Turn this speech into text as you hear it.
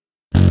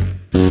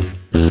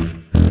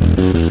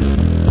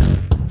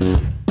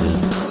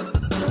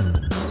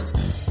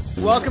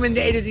Welcome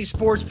into A to Z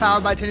Sports,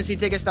 powered by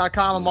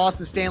TennesseeTickets.com. I'm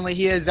Austin Stanley.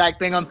 He is Zach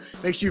Bingham.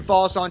 Make sure you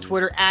follow us on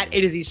Twitter at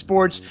A to Z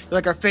Sports. You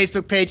like our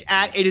Facebook page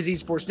at A to Z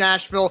Sports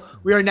Nashville.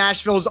 We are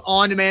Nashville's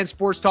on-demand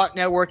sports talk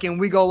network, and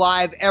we go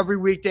live every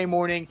weekday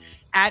morning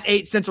at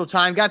 8 Central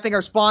Time. Got to thank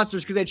our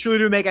sponsors because they truly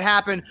do make it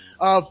happen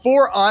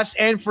for us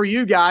and for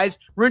you guys.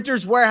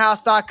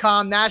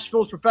 RentersWarehouse.com,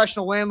 Nashville's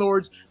professional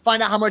landlords.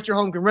 Find out how much your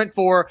home can rent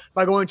for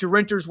by going to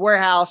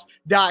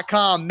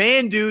RentersWarehouse.com.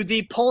 Mandu,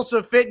 the pulse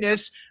of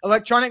fitness,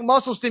 electronic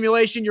muscle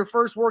stimulation. Your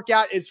first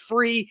workout is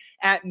free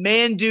at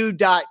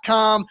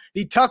Mandu.com.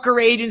 The Tucker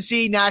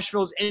Agency,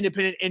 Nashville's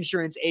independent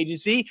insurance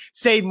agency.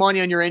 Save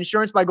money on your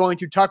insurance by going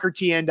to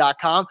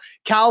TuckerTN.com.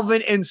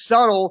 Calvin and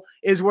Subtle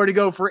is where to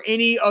go for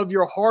any of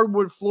your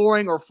hardwood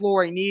flooring or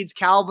flooring needs.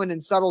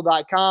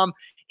 CalvinandSubtle.com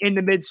in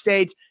the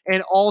mid-states.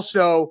 And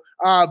also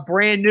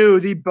brand new,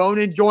 the Bone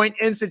and Joint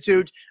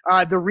Institute,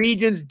 the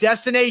region's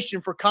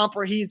destination for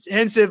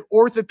comprehensive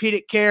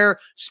orthopedic care,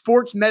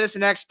 sports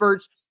medicine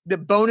experts, the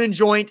Bone and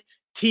Joint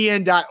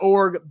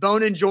TN.org,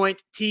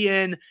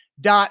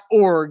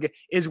 boneandjointtn.org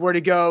is where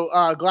to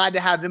go. Glad to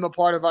have them a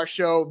part of our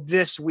show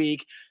this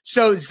week.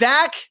 So,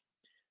 Zach,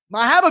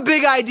 I have a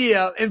big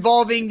idea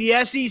involving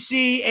the SEC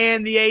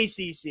and the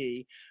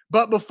ACC.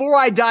 But before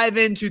I dive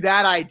into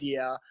that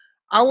idea,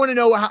 I want to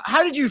know,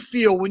 how did you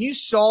feel when you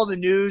saw the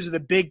news of the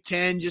Big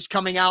Ten just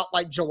coming out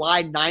like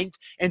July 9th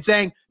and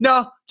saying,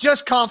 no,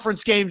 just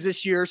conference games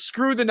this year,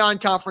 screw the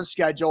non-conference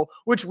schedule,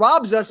 which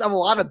robs us of a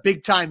lot of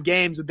big-time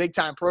games with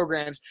big-time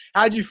programs.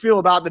 How did you feel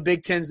about the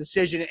Big Ten's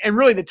decision and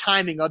really the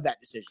timing of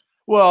that decision?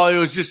 Well, it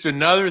was just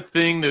another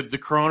thing that the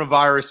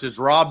coronavirus has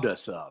robbed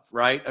us of,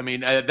 right? I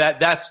mean,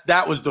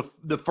 that was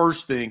the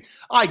first thing.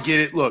 I get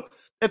it. Look,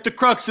 at the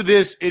crux of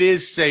this, it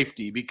is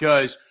safety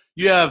because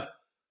you have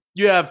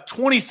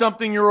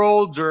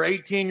 20-something-year-olds or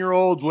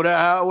 18-year-olds,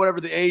 whatever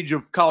the age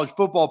of college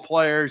football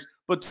players,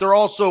 but they're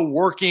also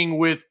working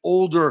with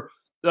older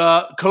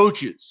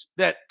coaches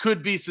that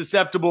could be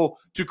susceptible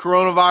to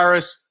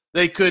coronavirus.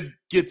 They could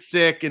get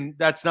sick, and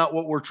that's not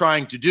what we're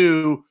trying to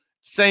do.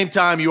 Same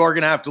time, you are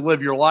going to have to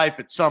live your life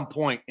at some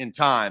point in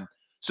time.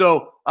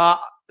 So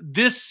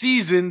this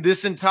season,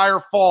 this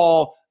entire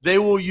fall, they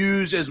will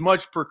use as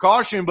much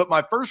precaution. But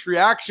my first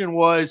reaction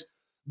was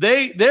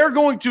they're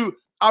going to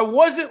 – I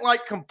wasn't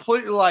like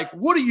completely like,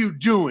 what are you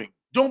doing?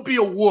 Don't be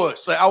a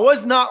wuss. Like, I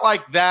was not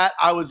like that.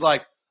 I was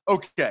like,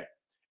 okay,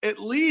 at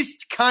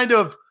least kind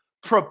of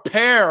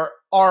prepare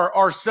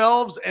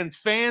ourselves and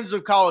fans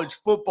of college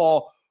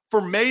football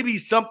for maybe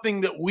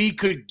something that we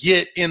could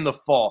get in the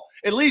fall.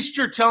 At least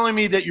you're telling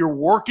me that you're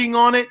working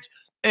on it.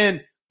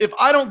 And if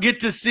I don't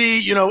get to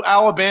see,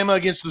 Alabama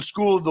against the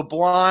School of the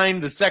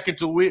Blind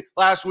the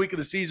last week of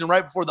the season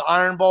right before the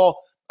Iron Bowl,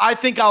 I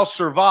think I'll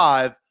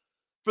survive.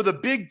 For the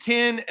Big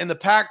Ten and the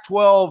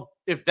Pac-12,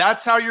 if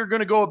that's how you're going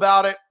to go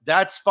about it,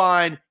 that's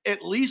fine.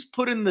 At least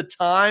put in the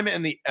time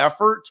and the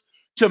effort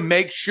to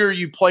make sure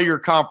you play your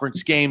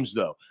conference games,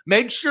 though.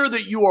 Make sure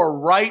that you are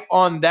right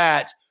on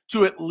that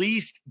to at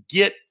least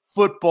get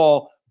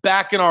football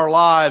back in our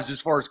lives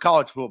as far as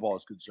college football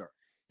is concerned.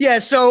 Yeah,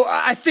 so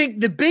I think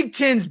the Big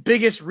Ten's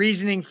biggest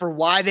reasoning for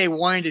why they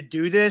wanted to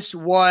do this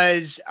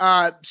was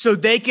so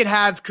they could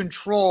have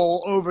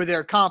control over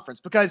their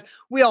conference, because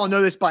we all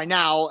know this by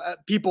now.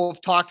 People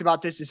have talked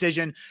about this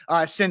decision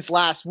since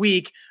last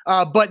week,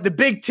 but the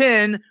Big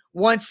Ten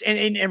wants,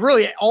 and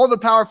really all the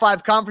Power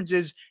 5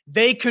 conferences,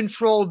 they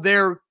control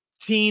their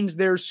teams,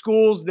 their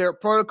schools, their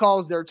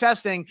protocols, their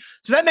testing.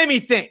 So that made me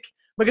think.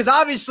 Because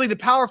obviously the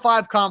Power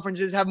 5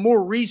 conferences have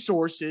more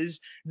resources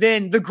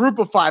than the Group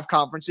of 5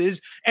 conferences.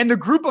 And the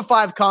Group of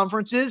 5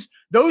 conferences,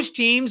 those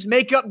teams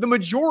make up the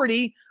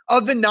majority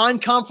of the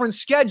non-conference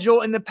schedule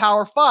in the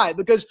Power 5.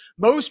 Because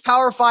most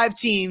Power 5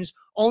 teams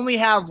only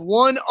have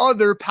one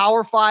other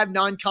Power 5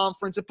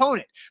 non-conference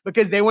opponent,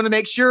 because they want to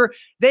make sure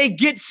they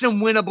get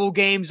some winnable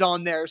games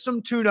on there, some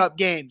tune-up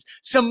games,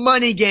 some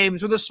money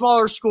games where the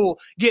smaller school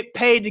get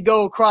paid to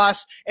go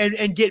across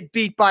and get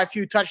beat by a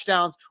few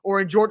touchdowns,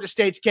 or in Georgia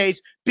State's case,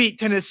 beat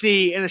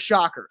Tennessee in a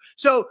shocker.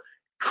 So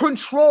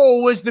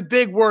control was the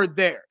big word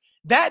there.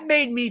 That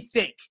made me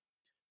think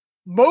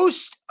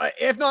most,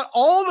 if not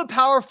all, the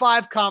Power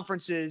 5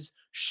 conferences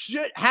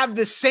should have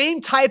the same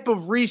type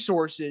of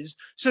resources,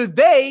 so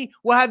they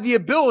will have the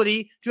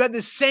ability to have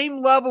the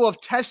same level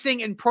of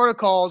testing and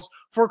protocols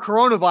for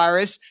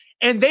coronavirus,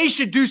 and they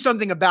should do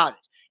something about it.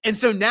 And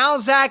so now,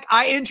 Zach,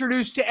 I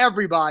introduced to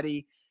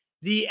everybody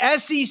the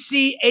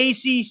SEC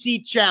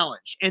ACC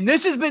Challenge. And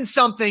this has been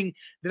something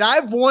that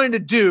I've wanted to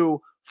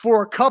do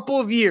for a couple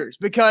of years,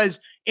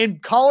 because in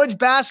college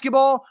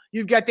basketball,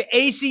 you've got the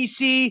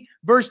ACC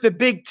versus the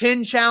Big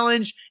Ten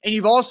Challenge, and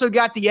you've also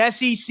got the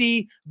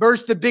SEC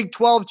versus the Big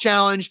 12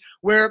 Challenge,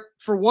 where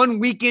for one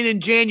weekend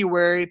in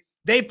January,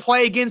 they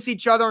play against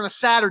each other on a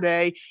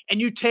Saturday, and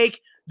you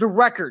take the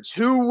records.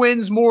 Who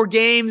wins more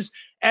games,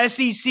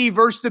 SEC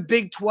versus the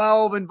Big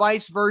 12 and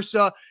vice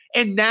versa.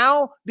 And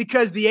now,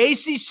 because the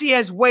ACC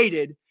has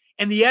waited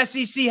and the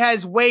SEC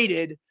has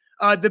waited,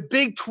 the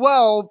Big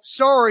 12,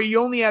 sorry, you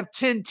only have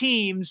 10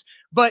 teams,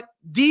 but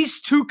these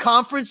two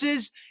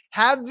conferences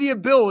have the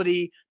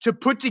ability to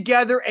put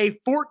together a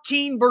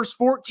 14 versus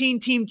 14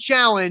 team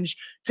challenge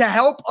to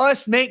help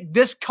us make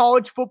this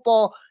college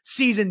football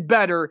season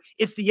better.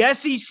 It's the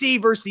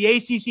SEC versus the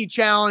ACC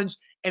challenge,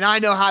 and I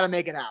know how to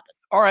make it happen.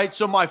 All right,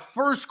 so my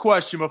first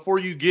question before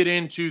you get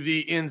into the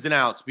ins and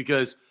outs,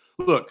 because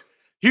look,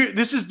 here,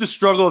 this is the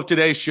struggle of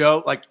today's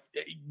show. Like,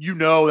 you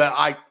know that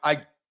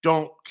I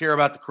don't care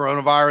about the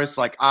coronavirus.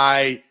 Like,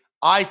 I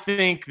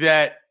think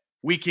that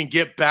we can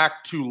get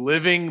back to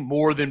living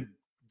more than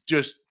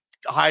just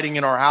hiding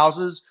in our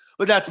houses,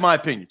 but that's my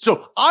opinion.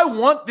 So I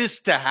want this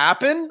to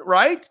happen,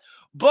 right?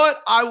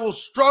 But I will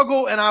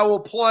struggle and I will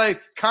play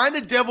kind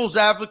of devil's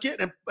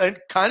advocate and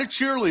kind of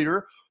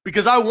cheerleader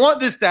because I want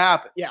this to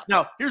happen. Yeah.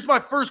 Now, here's my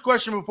first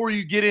question before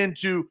you get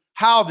into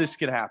how this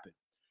could happen.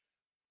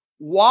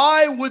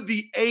 Why would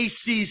the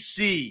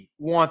ACC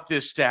want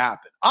this to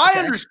happen? I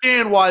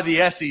understand why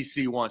the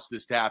SEC wants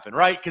this to happen,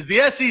 right? Because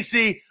the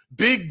SEC,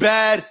 big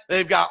bad,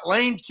 they've got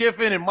Lane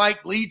Kiffin and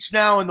Mike Leach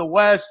now in the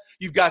West.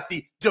 You've got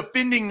the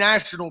defending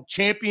national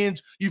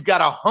champions. You've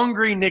got a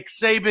hungry Nick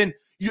Saban.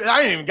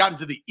 I haven't even gotten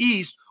to the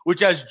East, which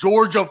has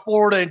Georgia,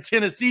 Florida, and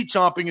Tennessee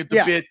chomping at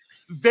the bit.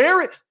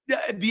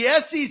 The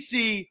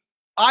SEC,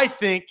 I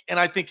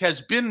think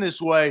has been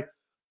this way,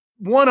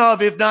 one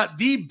of, if not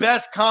the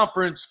best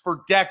conference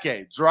for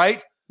decades,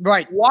 right?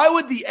 Right. Why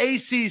would the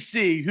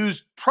ACC,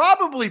 who's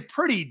probably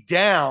pretty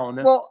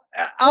down,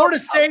 Florida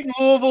State and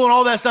Louisville and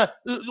all that stuff,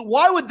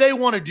 why would they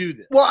want to do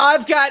this? Well,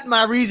 I've got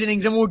my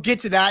reasonings, and we'll get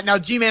to that. Now,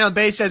 G-Man on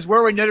base says,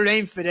 where would Notre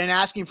Dame fit in,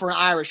 asking for an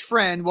Irish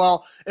friend?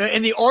 Well,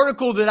 in the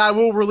article that I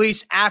will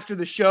release after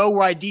the show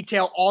where I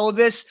detail all of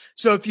this,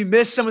 so if you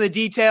missed some of the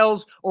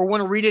details or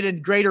want to read it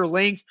in greater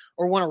length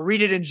or want to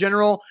read it in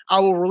general, I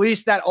will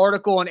release that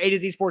article on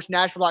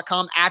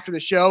AtoZSportsNashville.com after the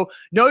show.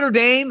 Notre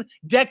Dame,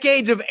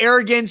 decades of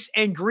arrogance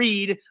and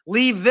greed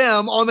leave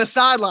them on the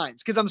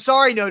sidelines. Because I'm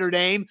sorry, Notre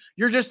Dame,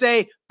 you're just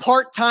a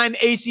part-time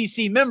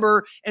ACC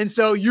member, and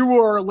so you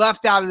were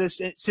left out of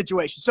this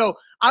situation. So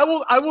I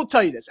will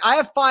tell you this. I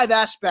have 5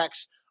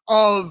 aspects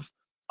of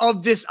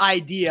this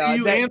idea.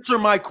 Do you answer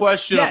my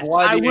question of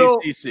why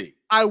the ACC?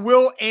 I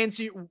will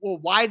answer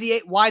why the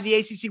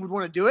ACC would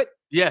want to do it.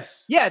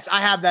 Yes. Yes, I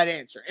have that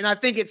answer. And I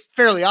think it's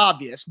fairly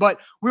obvious, but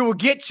we will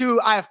get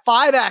to, I have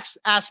 5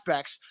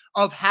 aspects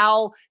of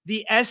how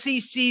the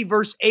SEC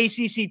versus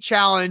ACC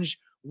challenge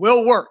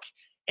will work.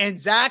 And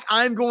Zach,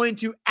 I'm going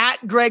to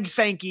 @Greg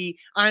Sankey.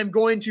 I'm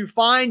going to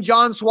find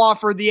John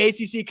Swafford, the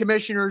ACC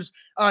commissioner's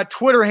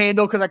Twitter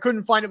handle, because I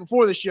couldn't find it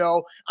before the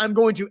show. I'm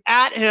going to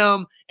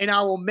 @him, and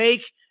I will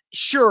make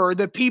sure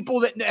the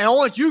people that, and I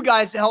want you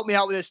guys to help me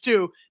out with this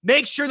too,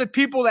 make sure the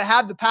people that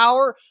have the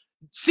power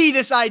see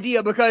this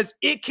idea because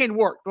it can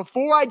work.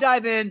 Before I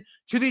dive in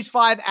to these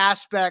 5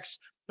 aspects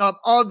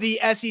of the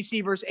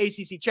SEC versus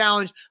ACC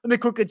challenge, let me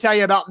quickly tell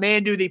you about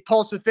Mandu, the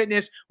Pulse of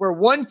Fitness, where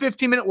one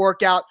 15-minute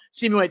workout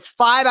simulates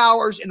 5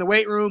 hours in the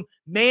weight room.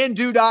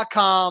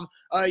 Mandu.com.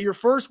 Your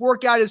first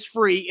workout is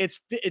free.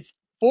 It's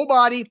full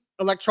body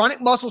electronic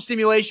muscle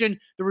stimulation.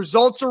 The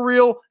results are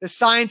real. The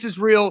science is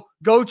real.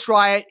 Go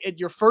try it.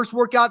 Your first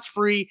workout's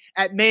free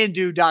at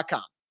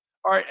Mandu.com.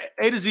 All right,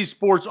 A to Z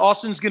Sports.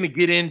 Austin's going to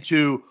get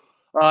into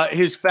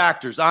his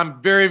factors.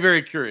 I'm very,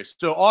 very curious.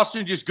 So,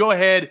 Austin, just go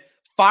ahead.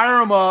 Fire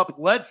them up.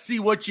 Let's see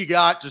what you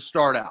got to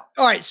start out.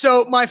 All right,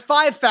 so my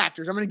 5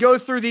 factors. I'm going to go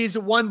through these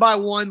one by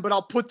one, but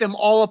I'll put them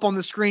all up on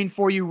the screen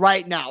for you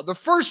right now. The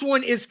first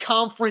one is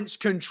conference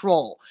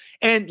control.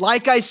 And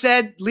like I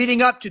said,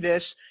 leading up to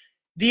this,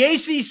 the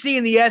ACC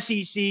and the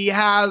SEC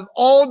have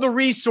all the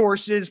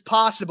resources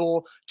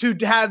possible to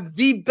have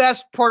the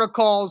best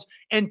protocols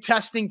and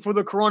testing for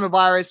the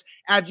coronavirus,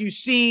 as you've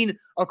seen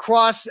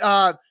across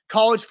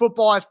college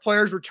football as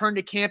players return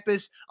to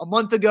campus a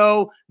month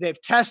ago.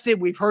 They've tested.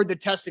 We've heard the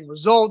testing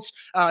results.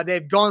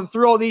 They've gone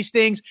through all these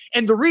things.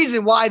 And the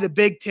reason why the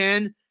Big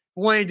Ten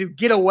wanted to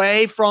get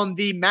away from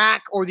the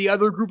MAC or the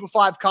other group of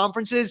 5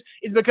 conferences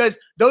is because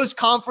those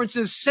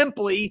conferences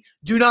simply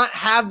do not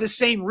have the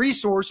same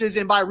resources.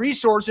 And by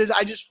resources,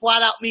 I just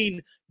flat out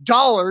mean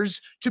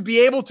dollars to be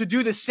able to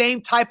do the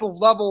same type of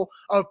level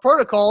of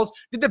protocols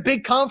that the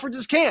big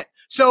conferences can't.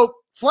 So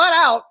flat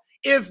out,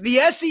 if the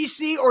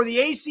SEC or the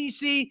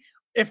ACC,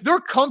 if they're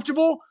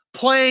comfortable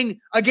playing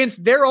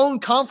against their own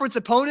conference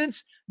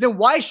opponents, then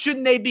why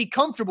shouldn't they be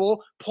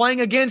comfortable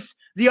playing against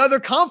the other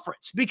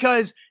conference?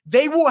 Because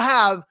they will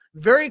have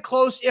very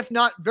close, if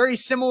not very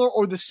similar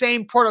or the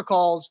same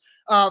protocols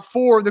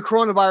for the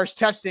coronavirus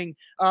testing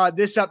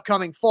this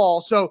upcoming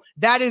fall. So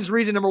that is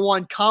reason number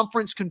 1,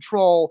 conference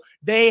control.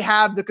 They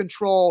have the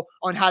control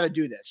on how to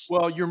do this.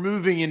 Well, you're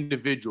moving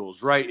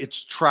individuals, right?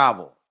 It's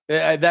travel.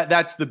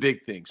 That's the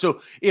big thing.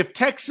 So if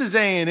Texas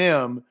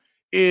A&M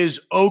is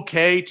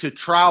okay to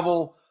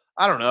travel,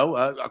 I don't know,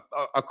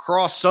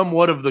 across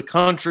somewhat of the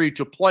country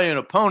to play an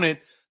opponent,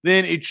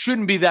 then it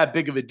shouldn't be that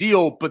big of a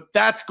deal. But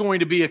that's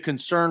going to be a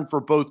concern for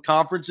both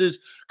conferences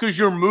because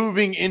you're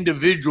moving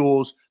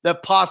individuals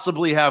that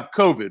possibly have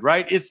COVID,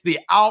 right? It's the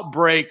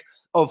outbreak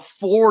of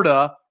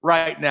Florida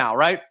right now,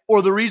 right?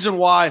 Or the reason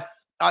why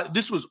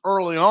this was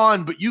early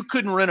on, but you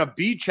couldn't rent a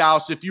beach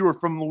house if you were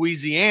from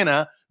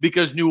Louisiana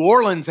because New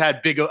Orleans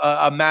had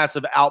a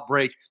massive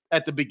outbreak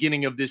at the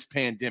beginning of this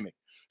pandemic.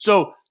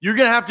 So you're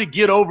going to have to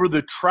get over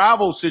the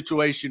travel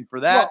situation for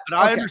that. Well, but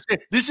I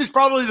understand this is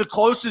probably the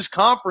closest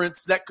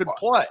conference that could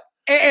play.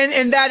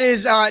 And that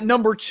is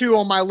number 2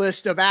 on my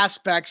list of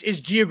aspects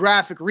is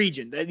geographic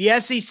region. The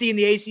SEC and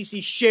the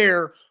ACC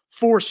share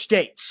 4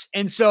 states.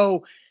 And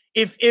so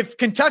if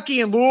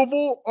Kentucky and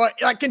Louisville,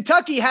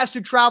 Kentucky has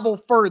to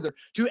travel further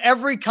to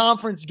every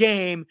conference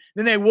game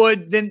than they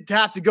would then to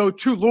have to go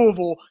to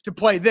Louisville to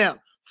play them.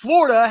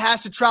 Florida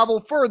has to travel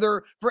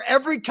further for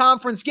every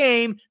conference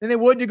game than they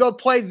would to go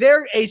play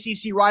their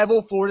ACC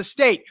rival, Florida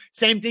State.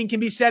 Same thing can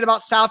be said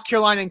about South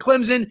Carolina and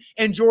Clemson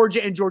and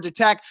Georgia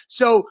Tech.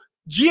 So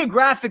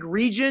geographic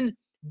region,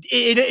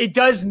 it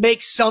does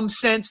make some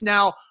sense.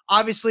 Now,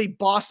 obviously,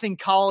 Boston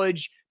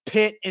College,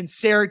 Pitt, and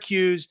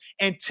Syracuse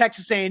and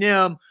Texas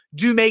A&M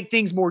do make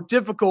things more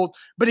difficult.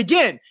 But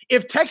again,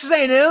 if Texas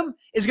A&M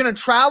is going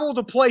to travel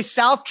to play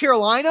South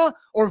Carolina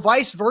or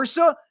vice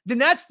versa, then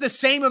that's the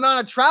same amount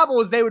of travel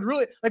as they would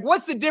really – like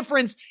what's the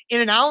difference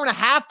in an hour and a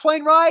half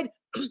plane ride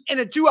and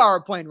a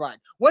 2-hour plane ride?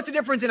 What's the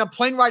difference in a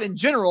plane ride in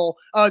general,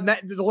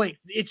 the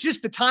length? It's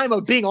just the time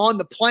of being on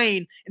the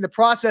plane and the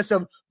process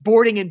of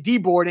boarding and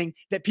deboarding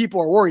that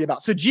people are worried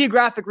about. So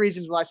geographic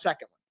reasons are my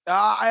second one.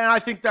 And I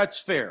think that's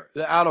fair.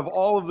 Out of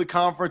all of the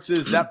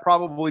conferences, that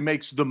probably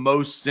makes the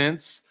most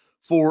sense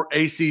for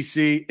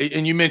ACC.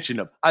 And you mentioned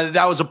them.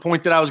 That was a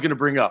point that I was going to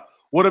bring up.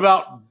 What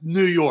about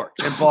New York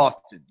and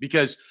Boston?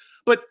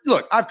 But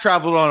look, I've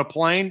traveled on a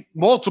plane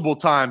multiple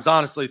times,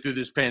 honestly, through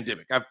this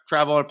pandemic. I've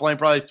traveled on a plane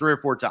probably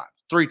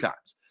 3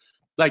 times.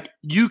 Like,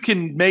 you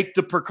can make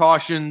the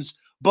precautions,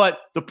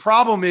 but the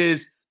problem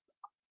is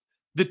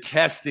the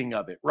testing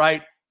of it,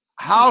 right?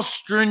 How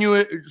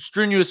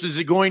strenuous is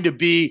it going to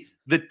be,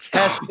 the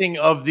testing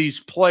of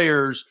these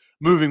players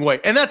moving away?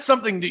 And that's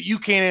something that you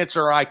can't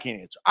answer or I can't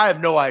answer. I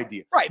have no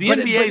idea. Right. The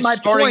NBA is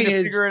starting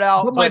to figure it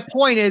out. But my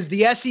point is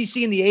the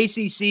SEC and the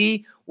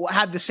ACC will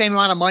have the same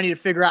amount of money to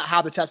figure out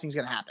how the testing is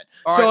going to happen.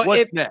 All right,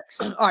 what's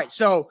next? All right,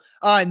 so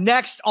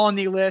next on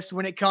the list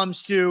when it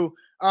comes to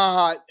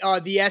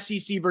the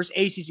SEC versus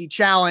ACC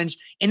challenge,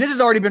 and this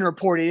has already been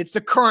reported, it's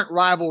the current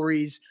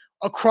rivalries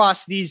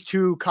across these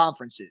 2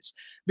 conferences.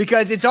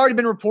 Because it's already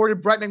been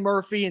reported, Brett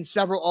McMurphy and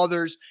several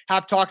others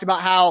have talked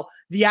about how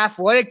the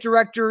athletic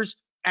directors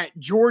at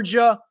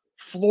Georgia,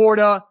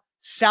 Florida,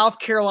 South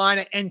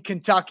Carolina, and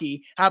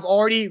Kentucky have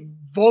already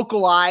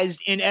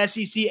vocalized in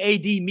SEC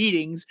AD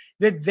meetings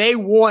that they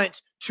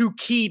want to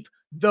keep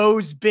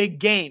those big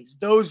games,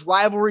 those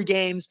rivalry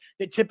games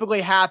that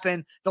typically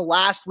happen the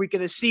last week of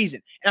the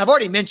season. And I've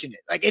already mentioned it.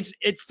 Like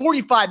it's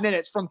 45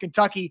 minutes from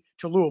Kentucky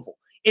to Louisville.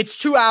 It's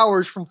 2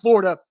 hours from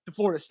Florida to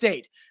Florida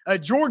State.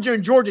 Georgia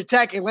and Georgia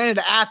Tech, Atlanta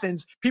to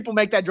Athens, people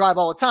make that drive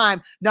all the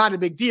time. Not a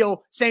big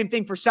deal. Same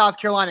thing for South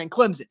Carolina and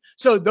Clemson.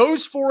 So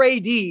those 4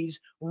 ADs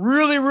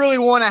really, really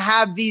want to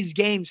have these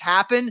games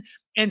happen.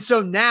 And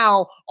so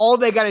now all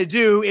they got to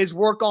do is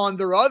work on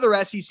their other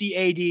SEC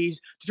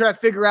ADs to try to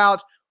figure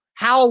out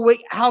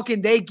how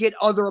can they get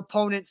other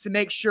opponents to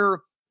make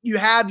sure you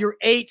have your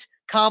 8-game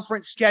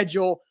conference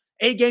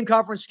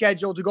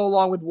schedule to go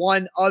along with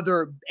one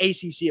other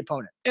ACC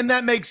opponent. And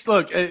that makes,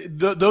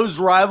 those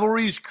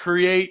rivalries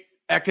create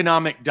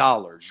economic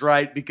dollars,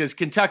 right? Because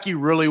Kentucky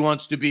really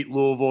wants to beat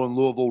Louisville and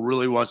Louisville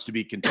really wants to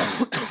beat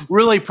Kentucky.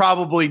 Really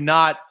probably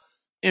not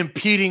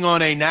impeding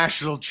on a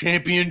national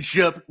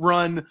championship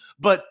run,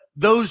 but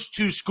those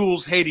 2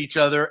 schools hate each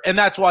other, and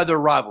that's why they're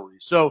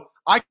rivalries. So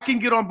I can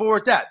get on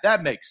board with that.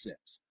 That makes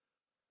sense.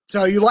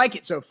 So you like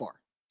it so far?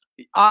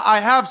 I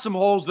have some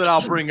holes that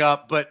I'll bring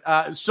up, but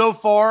so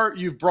far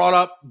you've brought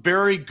up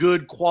very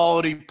good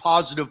quality,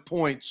 positive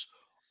points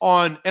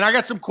on, and I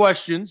got some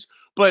questions,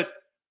 but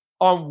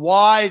on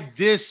why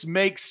this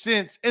makes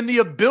sense and the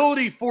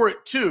ability for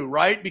it too,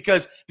 right?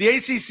 Because the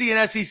ACC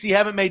and SEC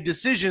haven't made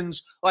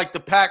decisions like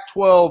the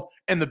Pac-12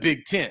 and the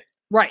Big Ten.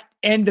 Right.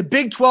 And the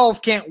Big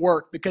 12 can't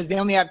work because they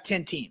only have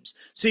 10 teams.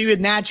 So you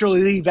would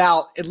naturally leave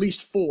out at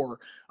least 4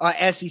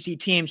 SEC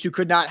teams who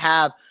could not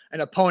have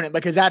an opponent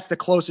because that's the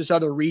closest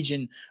other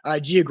region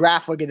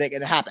geographically that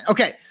can happen.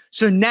 Okay,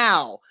 so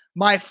now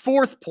my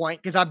 4th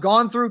point, because I've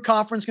gone through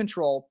conference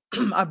control,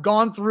 I've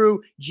gone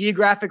through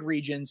geographic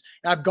regions,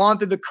 and I've gone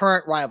through the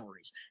current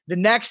rivalries. The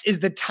next is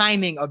the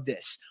timing of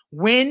this.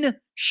 When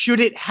should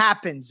it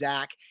happen,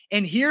 Zach?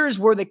 And here's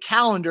where the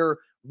calendar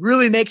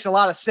really makes a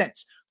lot of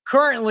sense.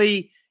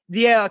 Currently,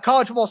 the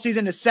college football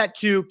season is set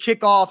to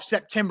kick off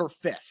September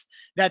 5th.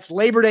 That's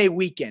Labor Day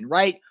weekend,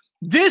 right?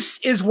 This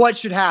is what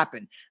should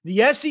happen.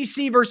 The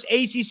SEC versus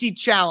ACC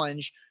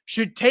challenge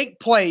should take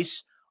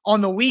place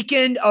on the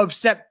weekend of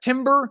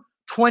September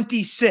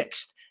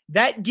 26th.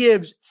 That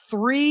gives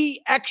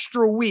 3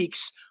 extra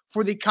weeks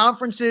for the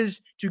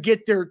conferences to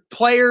get their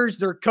players,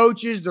 their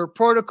coaches, their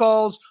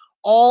protocols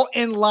all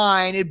in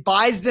line. It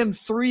buys them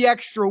 3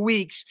 extra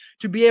weeks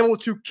to be able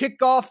to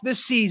kick off the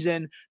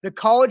season, the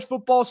college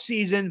football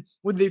season,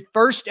 with the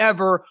first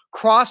ever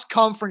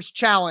cross-conference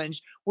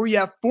challenge where you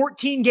have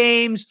 14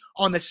 games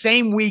on the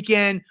same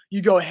weekend.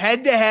 You go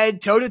head to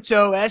head, toe to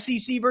toe,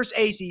 SEC versus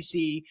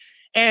ACC.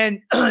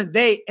 And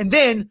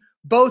then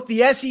both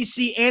the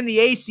SEC and the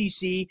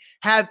ACC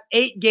have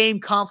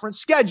 8-game conference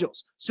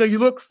schedules. So you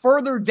look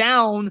further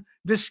down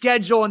the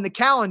schedule and the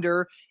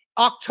calendar,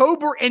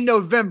 October and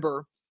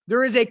November,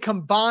 there is a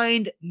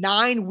combined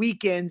 9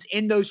 weekends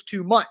in those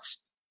 2 months.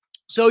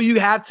 So you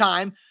have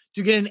time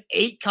to get in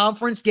 8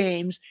 conference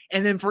games,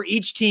 and then for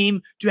each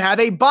team to have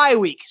a bye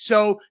week.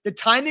 So the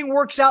timing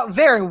works out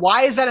there. And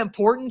why is that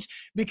important?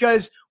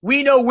 Because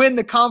we know when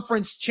the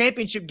conference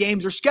championship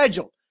games are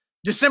scheduled,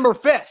 December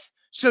 5th.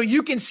 So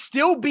you can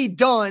still be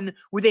done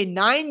with a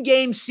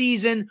 9-game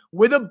season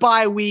with a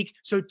bye week.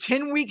 So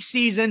 10-week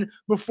season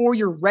before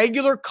your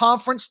regular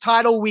conference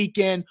title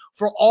weekend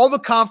for all the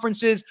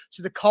conferences.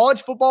 So the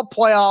college football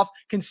playoff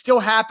can still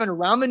happen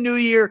around the new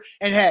year.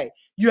 And hey,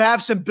 you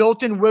have some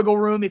built-in wiggle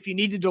room. If you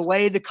need to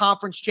delay the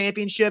conference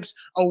championships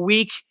a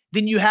week,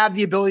 then you have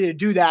the ability to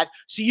do that.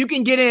 So you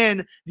can get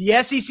in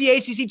the SEC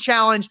ACC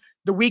Challenge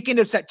the weekend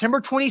of September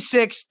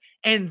 26th,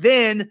 and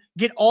then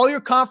get all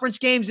your conference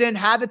games in,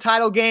 have the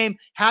title game,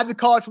 have the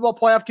college football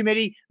playoff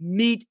committee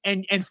meet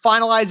and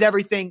finalize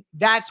everything.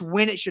 That's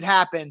when it should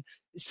happen.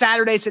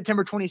 Saturday,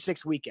 September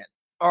 26th weekend.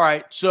 All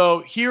right.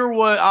 So here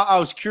what I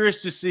was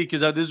curious to see,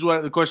 because this is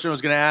what the question I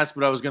was going to ask,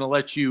 but I was going to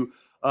let you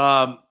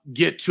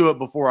get to it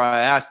before I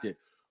asked it.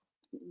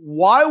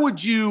 Why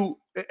would you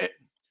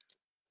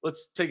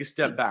let's take a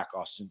step back,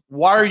 Austin.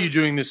 Why are you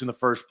doing this in the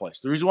first place?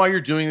 The reason why you're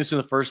doing this in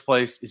the first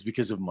place is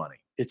because of money.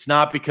 It's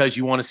not because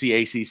you want to see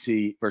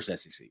ACC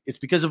versus SEC. It's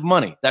because of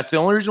money. That's the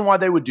only reason why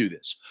they would do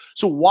this.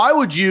 So why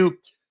would you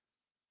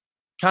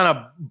kind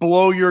of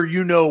blow your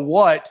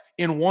you-know-what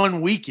in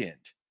one weekend?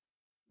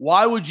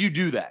 Why would you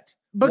do that?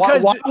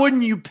 Because why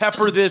wouldn't you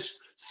pepper this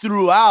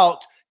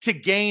throughout to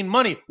gain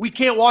money? We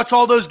can't watch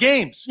all those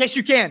games. Yes,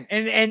 you can.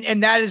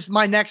 And that is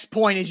my next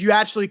point, is you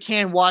absolutely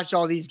can watch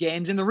all these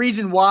games. And the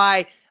reason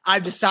why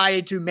I've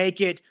decided to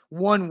make it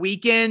one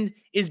weekend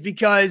is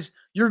because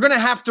you're going to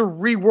have to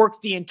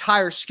rework the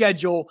entire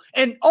schedule.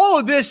 And all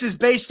of this is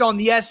based on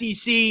the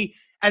SEC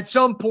at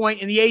some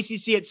point and the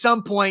ACC at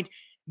some point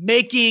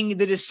making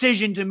the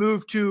decision to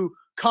move to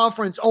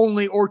conference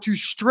only or to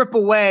strip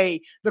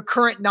away the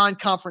current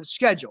non-conference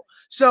schedule.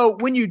 So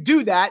when you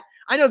do that,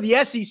 I know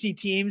the SEC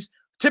teams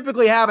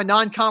typically have a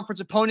non-conference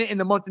opponent in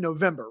the month of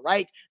November,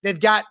 right? They've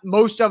got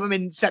most of them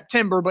in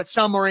September, but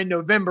some are in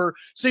November.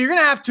 So you're going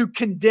to have to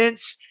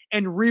condense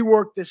and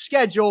rework the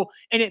schedule.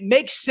 And it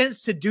makes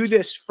sense to do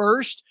this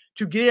first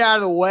to get it out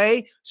of the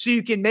way so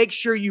you can make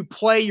sure you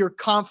play your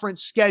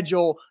conference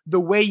schedule the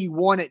way you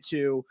want it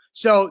to.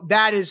 So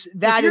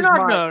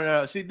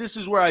no. See, this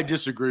is where I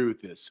disagree with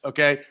this.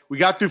 Okay. We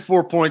got through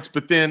 4 points,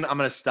 but then I'm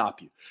going to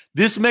stop you.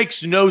 This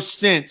makes no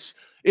sense.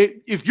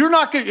 If you're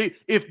not going to,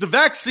 if the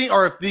vaccine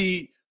or if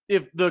the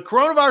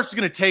coronavirus is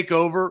going to take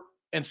over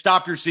and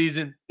stop your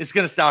season, it's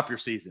going to stop your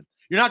season.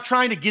 You're not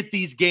trying to get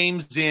these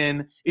games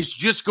in. It's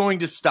just going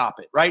to stop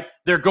it, right?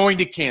 They're going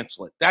to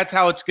cancel it. That's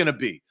how it's going to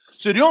be.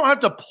 So you don't have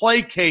to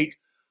placate.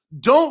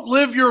 Don't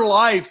live your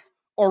life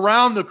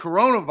around the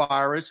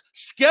coronavirus.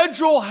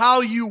 Schedule how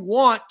you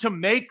want to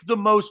make the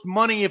most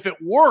money if it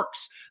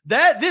works.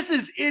 This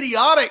is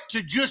idiotic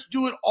to just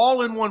do it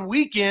all in one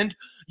weekend.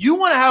 You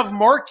want to have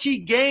marquee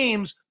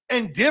games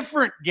and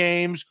different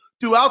games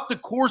throughout the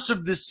course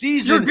of the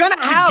season. You're going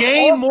to have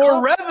gain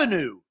more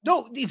revenue.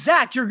 No,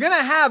 Zach, you're going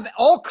to have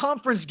all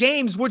conference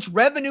games, which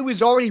revenue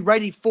is already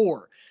ready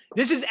for.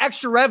 This is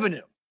extra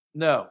revenue.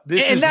 No,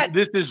 this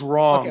is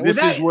wrong. Okay,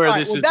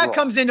 that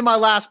comes into my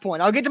last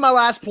point. I'll get to my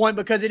last point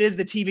because it is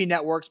the TV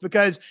networks,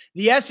 because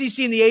the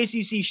SEC and the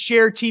ACC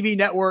share TV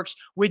networks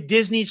with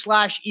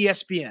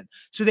Disney/ESPN.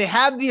 So they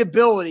have the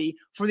ability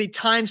for the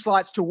time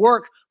slots to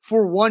work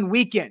for one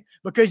weekend,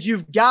 because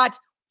you've got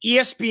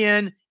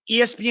ESPN,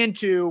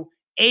 ESPN2,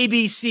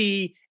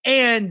 ABC,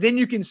 and then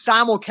you can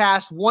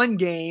simulcast one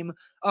game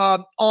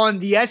on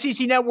the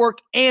SEC network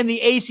and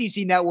the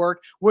ACC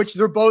network, which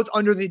they're both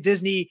under the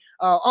Disney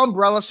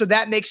umbrella. So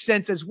that makes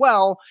sense as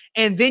well.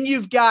 And then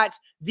you've got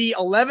the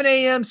 11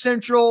 a.m.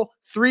 Central,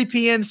 3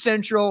 p.m.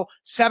 Central,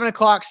 7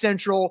 o'clock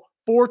Central,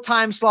 4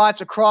 time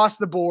slots across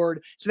the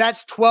board. So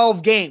that's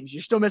 12 games.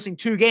 You're still missing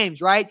 2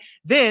 games, right?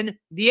 Then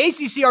the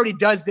ACC already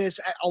does this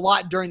a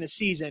lot during the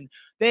season.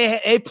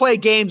 They play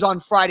games on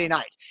Friday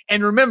night.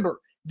 And remember,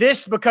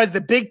 this, because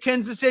the Big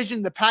Ten's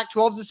decision, the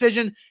Pac-12's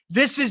decision,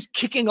 this is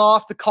kicking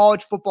off the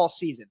college football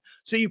season.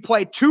 So you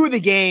play 2 of the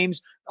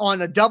games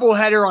on a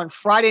doubleheader on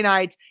Friday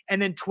night and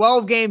then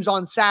 12 games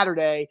on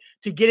Saturday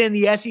to get in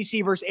the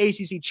SEC versus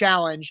ACC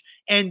challenge.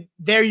 And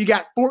there you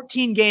got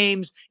 14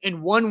 games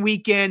in one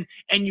weekend,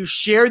 and you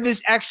share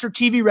this extra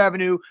TV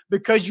revenue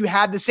because you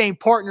have the same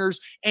partners.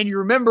 And you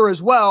remember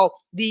as well,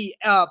 the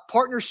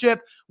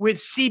partnership with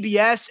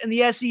CBS and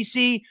the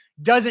SEC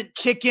doesn't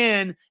kick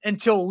in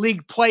until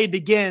league play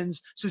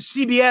begins. So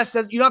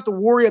CBS you don't have to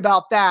worry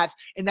about that.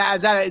 And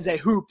that is a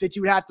hoop that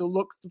you would have to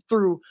look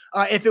through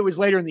if it was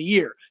later in the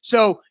year.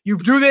 So you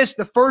do this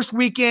the first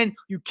weekend,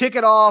 you kick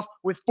it off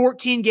with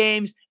 14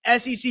 games,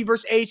 SEC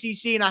versus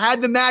ACC, and I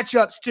had the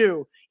matchups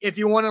too, if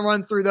you want to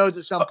run through those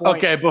at some point.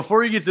 Okay,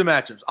 before you get to the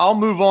matchups, I'll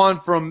move on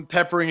from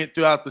peppering it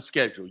throughout the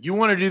schedule. You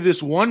want to do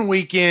this one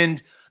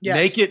weekend,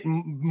 make it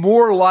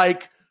more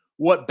like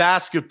what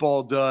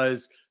basketball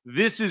does.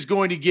 This is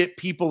going to get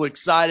people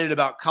excited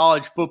about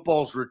college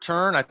football's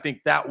return. I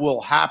think that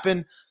will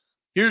happen.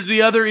 Here's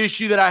the other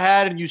issue that I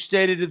had, and you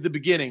stated at the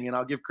beginning, and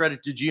I'll give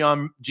credit to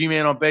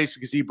G-Man on base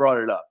because he brought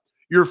it up.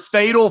 Your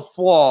fatal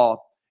flaw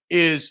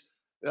is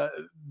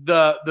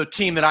the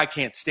team that I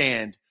can't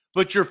stand,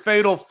 but your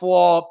fatal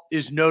flaw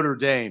is Notre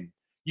Dame.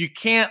 You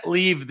can't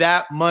leave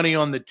that money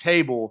on the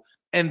table,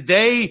 and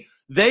they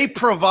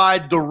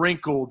provide the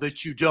wrinkle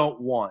that you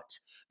don't want,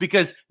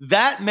 because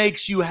that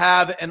makes you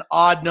have an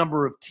odd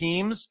number of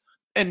teams,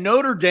 and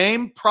Notre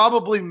Dame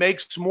probably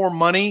makes more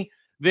money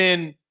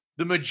than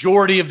the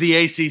majority of the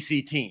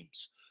ACC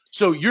teams.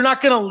 So you're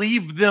not going to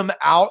leave them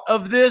out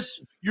of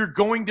this. You're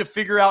going to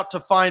figure out to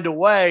find a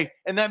way,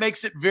 and that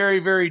makes it very,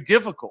 very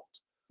difficult.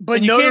 But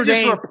and you can't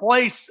just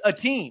replace a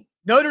team.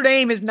 Notre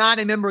Dame is not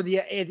a member of the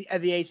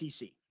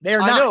ACC. They are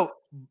not. I know,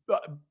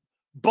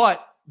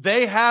 but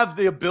they have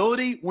the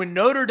ability. When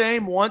Notre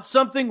Dame wants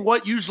something,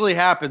 what usually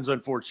happens,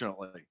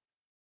 unfortunately?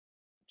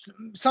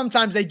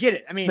 Sometimes they get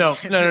it. I mean, no,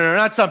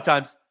 not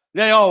sometimes.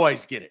 They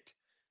always get it.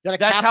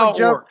 That's how it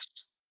works.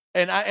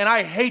 And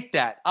I hate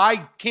that. I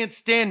can't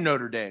stand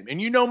Notre Dame.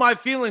 And you know my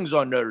feelings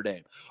on Notre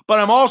Dame. But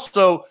I'm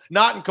also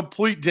not in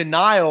complete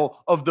denial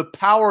of the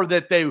power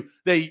that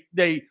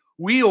they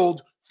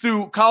wield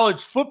through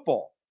college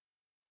football.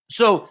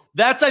 So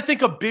that's, I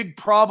think, a big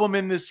problem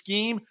in this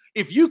scheme.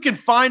 If you can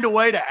find a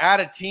way to add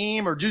a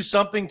team or do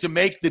something to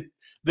make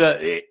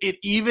it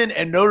even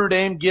and Notre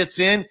Dame gets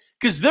in,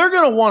 because they're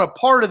going to want a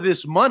part of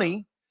this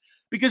money,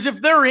 because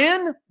if they're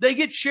in, they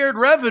get shared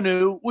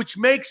revenue, which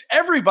makes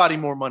everybody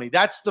more money.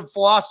 That's the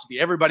philosophy.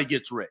 Everybody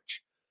gets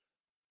rich.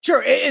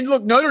 Sure. And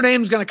look, Notre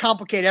Dame is going to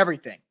complicate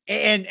everything.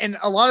 And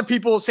a lot of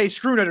people say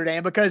screw Notre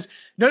Dame, because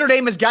Notre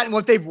Dame has gotten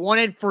what they've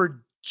wanted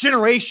for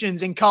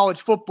generations in college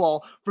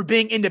football, for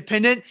being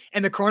independent,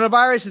 and the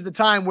coronavirus is the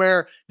time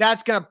where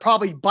that's going to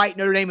probably bite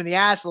Notre Dame in the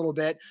ass a little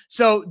bit.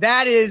 So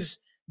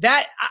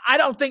I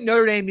don't think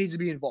Notre Dame needs to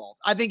be involved.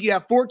 I think you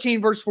have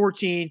 14 versus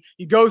 14.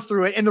 You go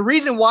through it. And the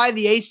reason why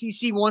the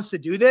ACC wants to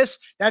do this,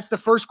 that's the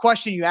first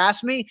question you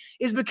asked me,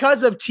 is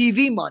because of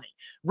TV money.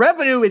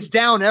 Revenue is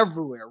down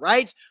everywhere,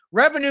 right?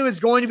 Revenue is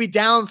going to be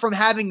down from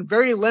having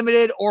very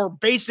limited or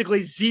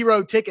basically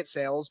zero ticket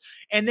sales.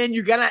 And then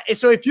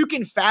so if you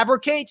can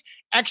fabricate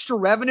extra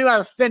revenue out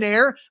of thin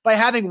air by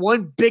having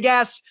one big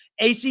ass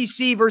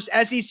ACC versus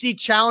SEC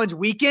challenge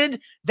weekend,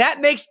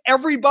 that makes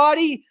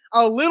everybody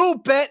a little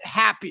bit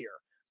happier.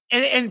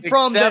 And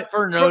from except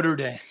for Notre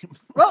Dame.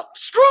 Well,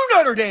 screw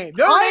Notre Dame.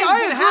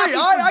 I agree.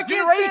 I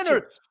can't stand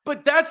it.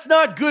 But that's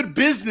not good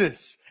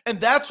business. And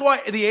that's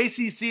why the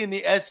ACC and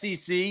the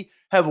SEC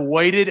have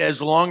waited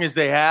as long as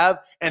they have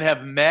and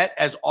have met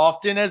as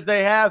often as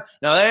they have.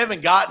 Now, they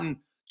haven't gotten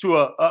to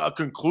a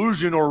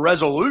conclusion or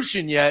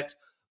resolution yet,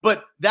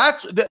 but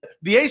that's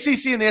the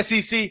ACC and the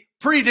SEC,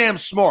 pretty damn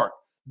smart.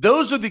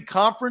 Those are the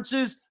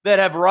conferences that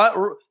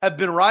have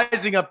been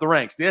rising up the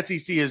ranks. The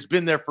SEC has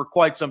been there for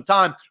quite some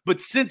time, but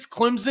since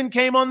Clemson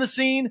came on the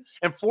scene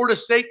and Florida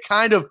State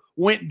kind of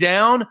went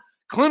down,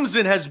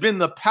 Clemson has been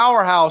the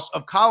powerhouse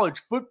of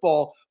college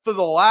football for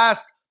the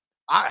last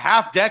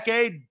half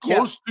decade,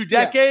 close to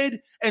decade.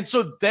 And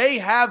so they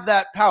have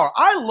that power.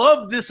 I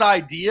love this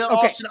idea,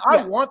 Austin.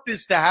 I want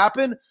this to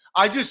happen.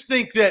 I just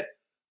think that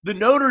the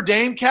Notre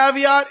Dame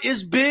caveat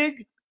is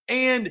big,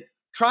 and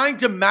trying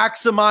to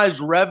maximize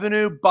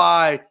revenue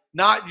by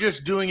not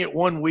just doing it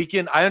one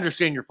weekend. I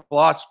understand your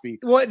philosophy.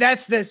 Well,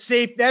 that's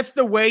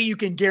the way you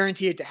can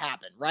guarantee it to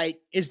happen, right?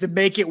 Is to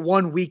make it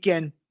one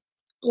weekend.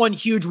 One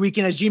huge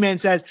weekend. As G-Man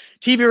says,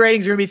 TV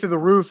ratings are going to be through the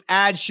roof.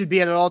 Ads should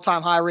be at an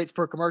all-time high rates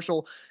per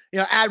commercial.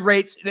 Ad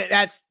rates,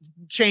 that's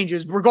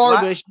changes.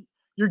 Regardless,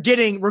 you're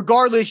getting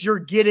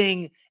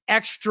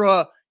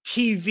extra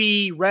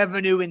TV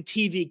revenue and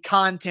TV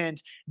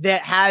content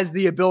that has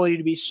the ability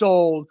to be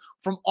sold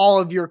from all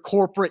of your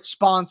corporate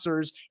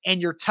sponsors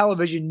and your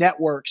television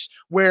networks,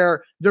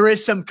 where there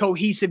is some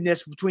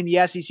cohesiveness between the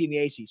SEC and the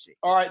ACC.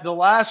 All right, the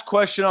last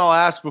question I'll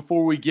ask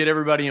before we get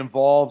everybody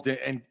involved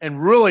and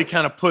really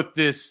kind of put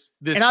this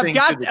and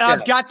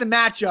I've got the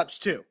matchups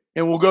too,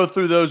 and we'll go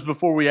through those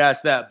before we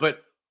ask that.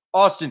 But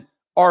Austin,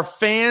 are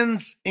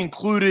fans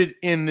included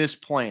in this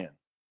plan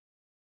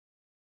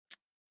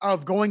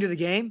of going to the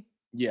game?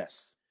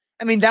 Yes.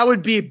 I mean, that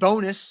would be a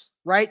bonus,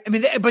 right? I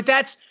mean, but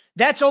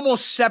that's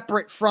almost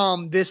separate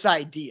from this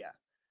idea,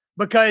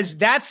 because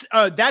that's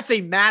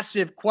a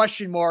massive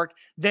question mark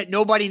that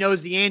nobody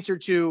knows the answer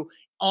to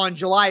on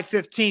July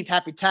 15th.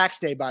 Happy Tax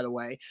Day, by the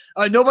way.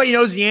 Nobody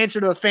knows the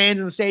answer to the fans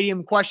in the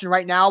stadium question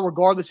right now,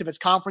 regardless if it's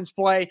conference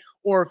play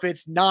or if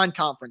it's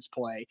non-conference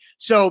play.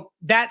 So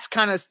that's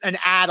kind of an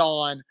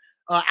add-on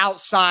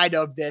outside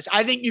of this.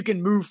 I think you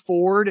can move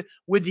forward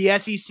with the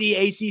SEC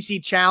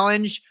ACC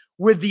challenge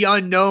with the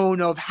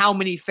unknown of how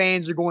many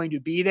fans are going to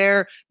be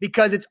there,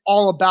 because it's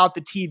all about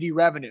the TV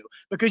revenue,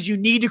 because you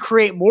need to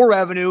create more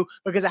revenue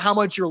because of how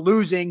much you're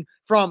losing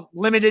from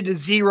limited to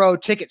zero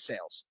ticket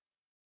sales.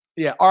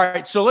 Yeah. All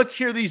right. So let's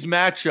hear these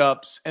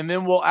matchups, and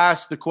then we'll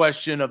ask the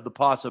question of the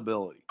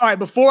possibility. All right.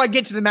 Before I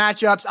get to the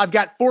matchups, I've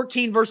got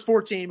 14 versus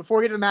 14. Before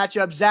we get to the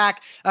matchup,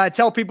 Zach,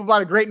 tell people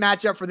about a great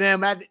matchup for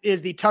them. That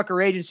is the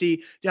Tucker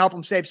Agency to help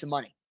them save some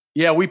money.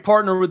 Yeah, we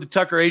partnered with the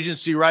Tucker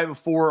Agency right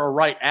before or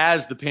right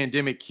as the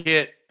pandemic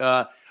hit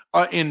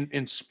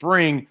in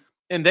spring,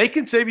 and they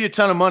can save you a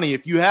ton of money.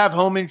 If you have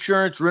home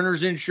insurance,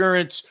 renter's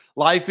insurance,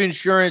 life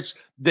insurance,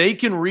 they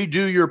can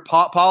redo your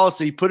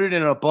policy, put it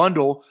in a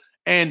bundle,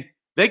 and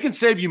they can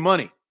save you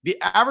money. The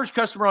average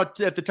customer at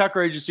the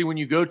Tucker Agency, when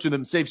you go to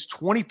them, saves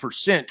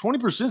 20%.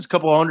 20% is a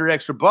couple $100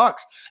 extra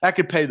bucks. That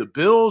could pay the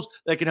bills.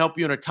 That can help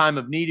you in a time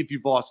of need if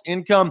you've lost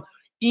income.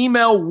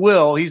 Email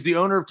Will. He's the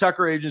owner of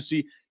Tucker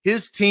Agency.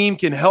 His team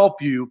can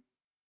help you.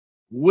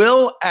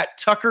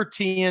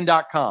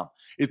 Will@tuckertn.com.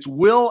 It's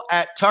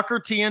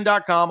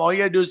will@tuckertn.com. All you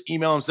got to do is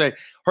email and say,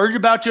 heard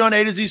about you on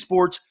A to Z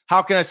Sports.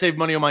 How can I save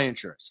money on my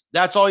insurance?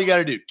 That's all you got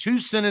to do. 2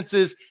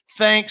 sentences.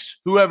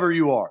 Thanks, whoever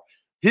you are.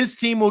 His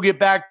team will get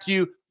back to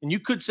you, and you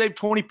could save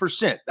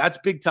 20%. That's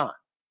big time.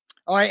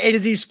 All right, A to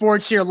Z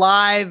Sports here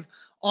live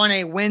on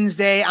a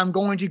Wednesday. I'm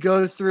going to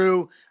go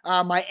through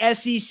my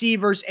SEC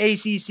versus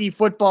ACC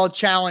football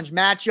challenge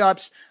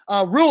matchups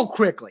real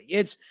quickly.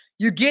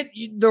 You get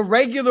the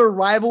regular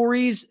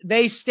rivalries,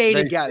 they stay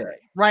together,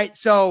 right?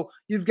 So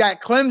you've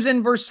got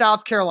Clemson versus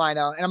South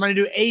Carolina, and I'm going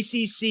to do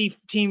ACC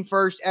team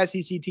first,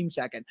 SEC team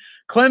second.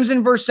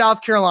 Clemson versus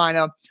South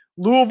Carolina,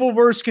 Louisville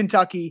versus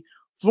Kentucky,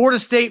 Florida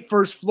State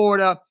versus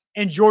Florida,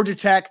 and Georgia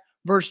Tech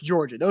versus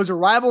Georgia. Those are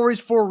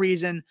rivalries for a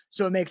reason,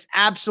 so it makes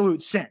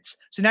absolute sense.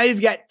 So now you've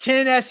got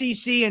 10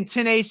 SEC and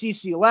 10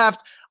 ACC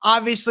left.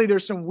 Obviously,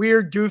 there's some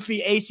weird,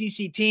 goofy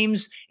ACC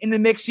teams in the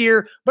mix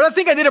here, but I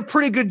think I did a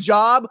pretty good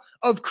job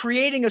of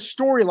creating a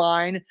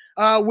storyline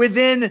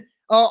within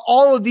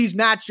all of these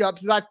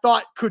matchups that I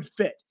thought could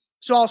fit.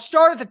 So I'll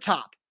start at the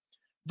top.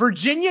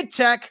 Virginia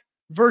Tech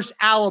versus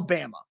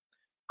Alabama.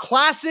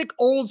 Classic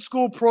old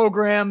school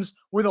programs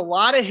with a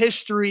lot of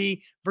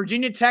history.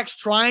 Virginia Tech's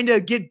trying to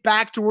get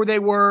back to where they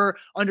were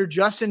under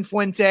Justin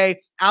Fuente.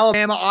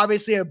 Alabama,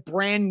 obviously a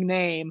brand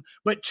name,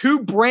 but 2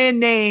 brand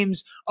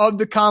names of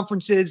the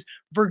conferences,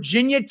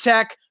 Virginia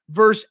Tech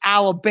versus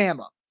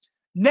Alabama.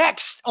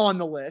 Next on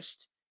the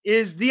list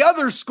is the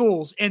other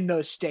schools in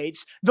those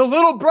states, the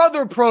little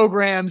brother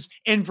programs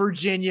in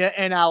Virginia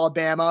and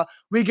Alabama.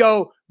 We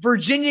go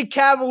Virginia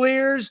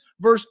Cavaliers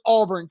versus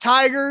Auburn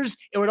Tigers.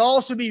 It would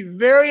also be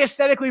very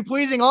aesthetically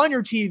pleasing on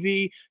your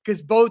TV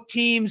because both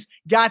teams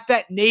got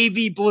that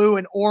navy blue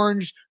and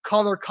orange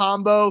color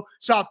combo.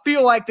 So I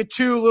feel like the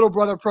 2 little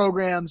brother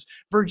programs,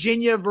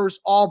 Virginia versus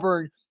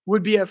Auburn,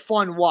 would be a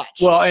fun watch.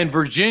 Well, and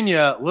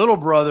Virginia, little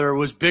brother,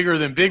 was bigger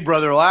than big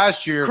brother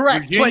last year.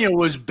 Correct. Virginia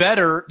was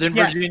better than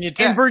Virginia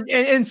Tech.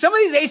 And some of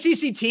these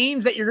ACC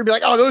teams that you're going to be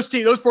like, oh, those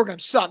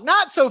programs suck.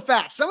 Not so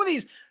fast. Some of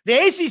these, the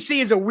ACC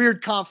is a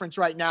weird conference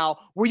right now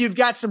where you've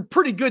got some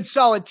pretty good,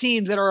 solid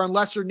teams that are on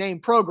lesser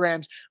named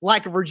programs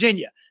like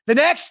Virginia. The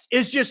next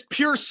is just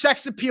pure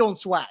sex appeal and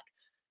swag.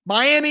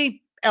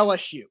 Miami,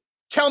 LSU.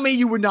 Tell me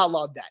you would not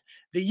love that.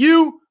 The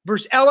U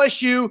versus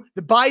LSU,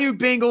 the Bayou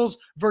Bengals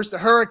versus the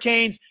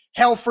Hurricanes.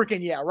 Hell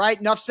freaking yeah, right?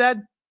 Enough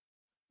said?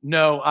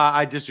 No,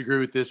 I disagree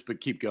with this, but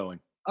keep going.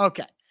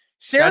 Okay.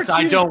 Syracuse,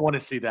 I don't want to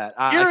see that.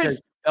 I think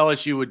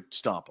LSU would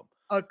stomp them.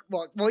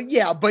 Well,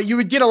 yeah, but you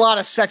would get a lot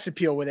of sex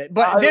appeal with it.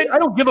 But I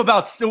don't give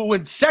about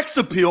when sex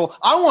appeal.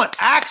 I want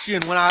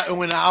action when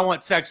I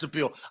want sex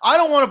appeal. I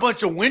don't want a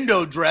bunch of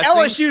window dressing.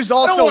 LSU's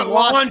also I don't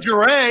want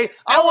lingerie.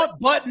 I want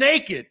butt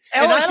naked.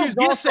 LSU's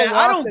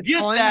I don't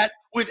get that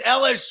with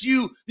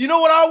LSU. You know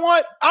what I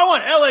want? I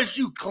want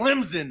LSU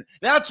Clemson.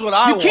 That's what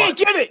I want. You can't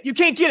get it. You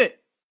can't get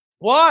it.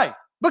 Why?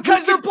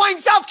 Because they're playing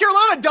South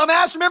Carolina,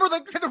 dumbass. Remember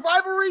the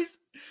rivalries?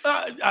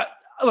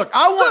 Look,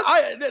 I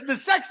want the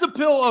sex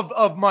appeal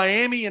of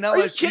Miami and LSU.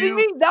 Are you kidding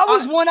me? That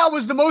was one I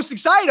was the most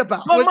excited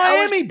about. But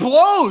Miami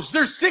blows.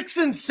 They're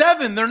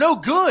 6-7. They're no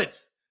good.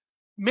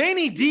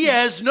 Manny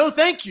Diaz, no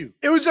thank you.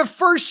 It was a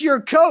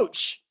first-year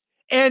coach,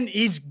 and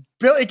he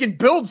can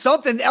build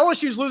something.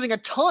 LSU's losing a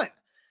ton.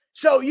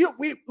 So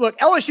look,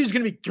 LSU is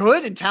going to be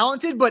good and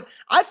talented, but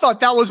I thought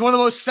that was one of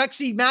the most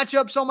sexy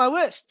matchups on my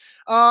list.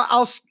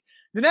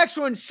 The next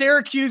one,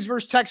 Syracuse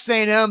versus Texas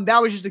A&M.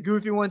 That was just a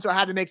goofy one, so I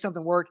had to make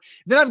something work.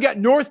 Then I've got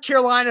North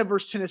Carolina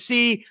versus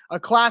Tennessee, a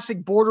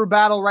classic border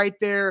battle right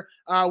there.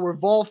 We're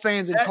Vol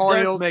fans and Tar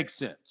Heels. That makes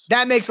sense.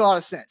 That makes a lot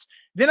of sense.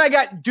 Then I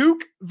got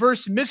Duke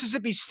versus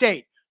Mississippi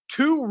State.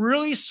 2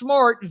 really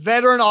smart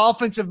veteran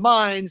offensive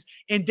minds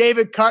in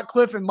David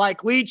Cutcliffe and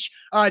Mike Leach.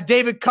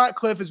 David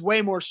Cutcliffe is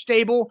way more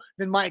stable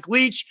than Mike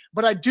Leach,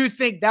 but I do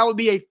think that would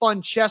be a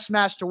fun chess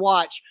match to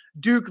watch,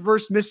 Duke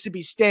versus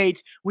Mississippi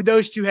State with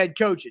those 2 head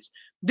coaches.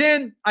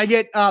 Then I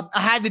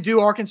had to do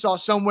Arkansas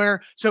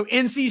somewhere. So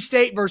NC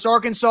State versus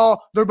Arkansas,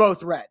 they're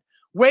both red.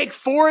 Wake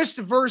Forest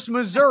versus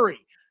Missouri.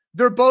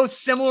 They're both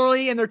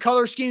similarly in their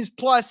color schemes.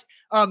 Plus,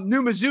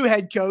 new Mizzou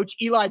head coach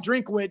Eli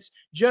Drinkwitz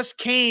just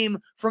came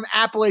from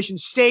Appalachian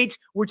State,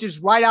 which is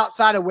right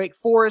outside of Wake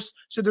Forest.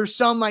 So there's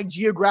some like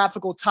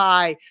geographical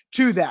tie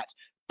to that.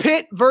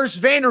 Pitt versus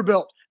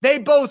Vanderbilt. They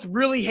both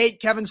really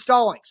hate Kevin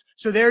Stallings.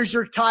 So there's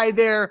your tie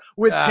there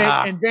with Pitt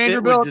and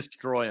Vanderbilt. It would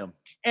destroy him.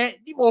 And,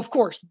 well, of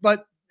course,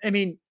 but I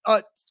mean,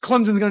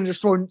 Clemson's going to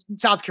destroy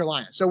South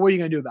Carolina. So what are you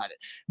going to do about it?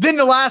 Then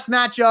the last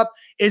matchup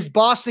is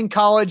Boston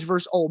College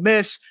versus Ole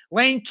Miss.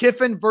 Lane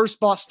Kiffin versus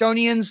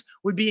Bostonians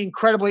would be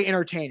incredibly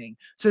entertaining.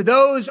 So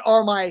those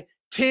are my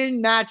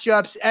 10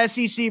 matchups,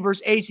 SEC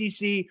versus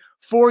ACC,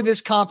 for this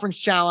conference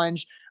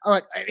challenge.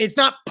 It's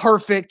not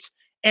perfect,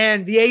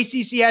 and the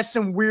ACC has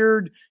some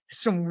weird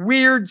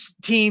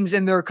teams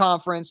in their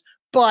conference,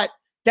 but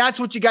that's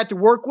what you got to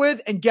work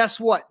with. And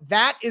guess what?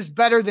 That is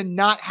better than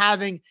not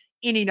having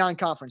any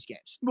non-conference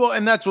games. Well,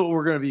 and that's what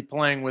we're going to be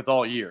playing with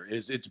all year.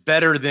 Is it's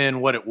better than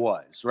what it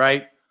was,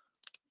 right?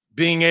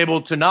 Being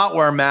able to not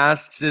wear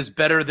masks is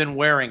better than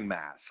wearing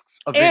masks.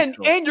 And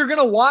you're going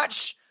to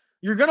watch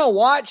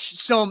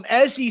some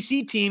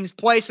SEC teams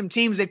play some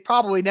teams they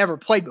probably never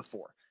played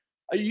before.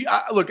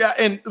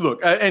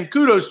 And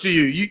kudos to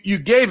you. You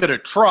gave it a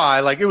try.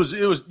 Like it was.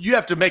 You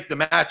have to make the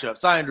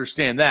matchups. I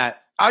understand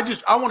that. I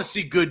want to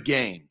see good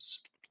games.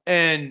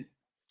 And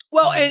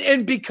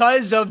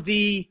because of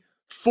the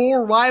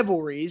 4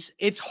 rivalries,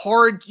 it's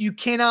hard. You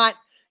cannot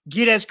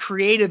get as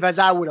creative as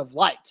I would have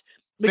liked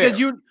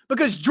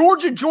because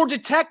Georgia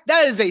Tech,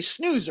 that is a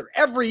snoozer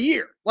every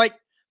year. Like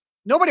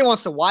nobody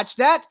wants to watch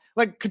that.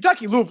 Like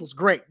Kentucky Louisville's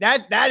great.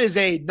 That is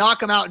a knock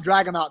them out and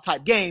drag them out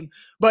type game.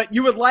 But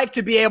you would like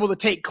to be able to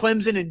take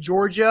Clemson and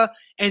Georgia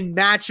and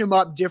match them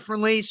up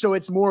differently, so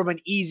it's more of an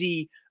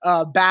easy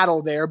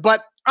battle there.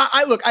 But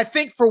I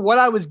think for what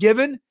I was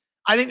given,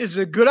 I think this is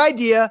a good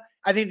idea.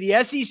 I think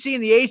the SEC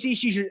and the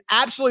ACC should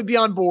absolutely be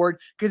on board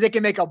because they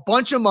can make a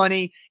bunch of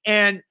money,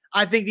 and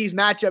I think these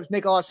matchups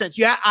make a lot of sense.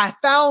 Yeah, I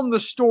found the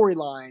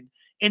storyline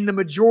in the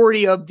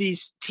majority of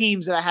these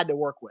teams that I had to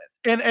work with.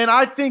 And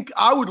I think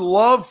I would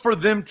love for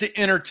them to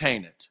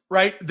entertain it,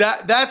 right?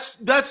 That's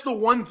the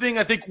one thing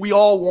I think we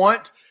all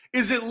want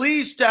is at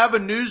least to have a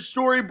news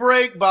story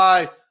break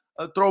by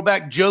a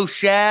throwback Joe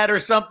Shad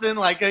or something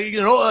like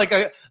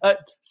a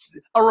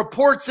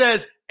report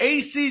says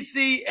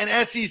ACC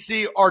and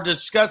SEC are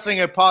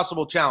discussing a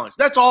possible challenge.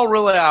 That's all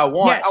really I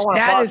want.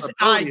 Yes,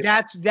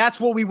 that's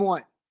what we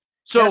want.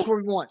 So that's what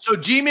we want. So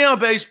Gmail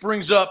base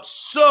brings up,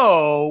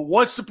 so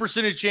what's the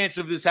percentage chance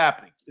of this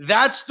happening?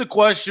 That's the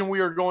question we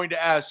are going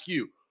to ask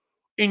you.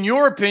 In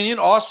your opinion,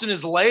 Austin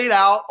has laid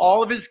out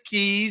all of his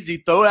keys. He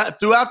threw out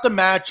the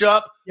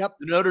matchup. Yep.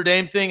 The Notre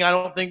Dame thing I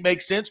don't think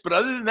makes sense. But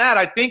other than that,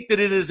 I think that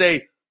it is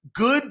a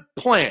good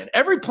plan.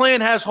 Every plan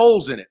has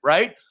holes in it,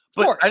 right?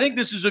 But I think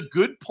this is a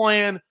good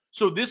plan.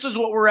 So this is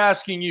what we're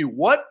asking you.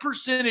 What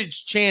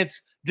percentage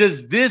chance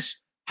does this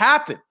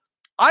happen?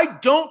 I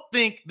don't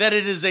think that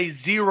it is a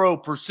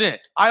 0%.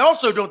 I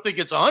also don't think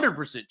it's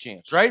 100%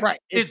 chance, right? Right.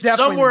 It's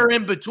somewhere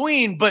in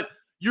between, but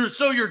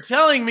you're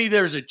telling me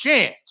there's a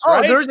chance,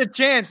 right? Oh, there's a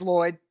chance,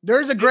 Lloyd.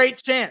 There's a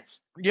great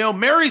chance.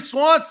 Mary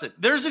Swanson,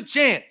 there's a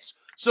chance.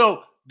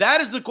 So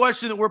that is the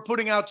question that we're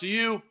putting out to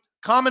you.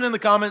 Comment in the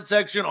comment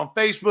section on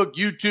Facebook,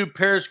 YouTube,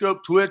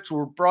 Periscope, Twitch.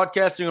 We're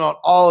broadcasting on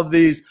all of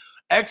these.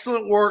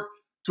 Excellent work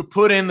to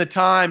put in the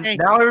time.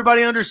 Now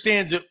everybody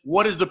understands it.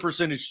 What is the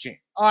percentage chance?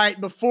 All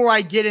right, before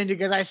I get into,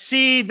 because I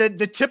see that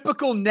the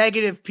typical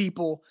negative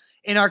people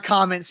in our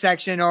comment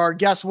section are,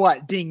 guess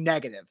what, being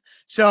negative.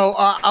 So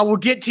I will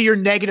get to your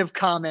negative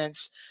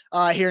comments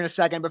here in a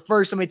second. But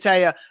first, let me tell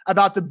you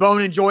about the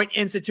Bone and Joint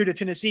Institute of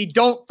Tennessee.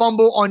 Don't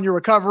fumble on your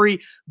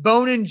recovery.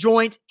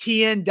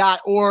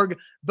 boneandjointtn.org.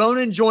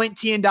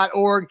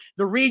 boneandjointtn.org,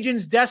 the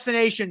region's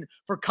destination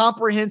for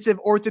comprehensive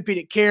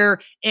orthopedic care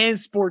and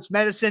sports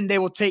medicine. They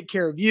will take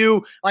care of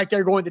you like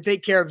they're going to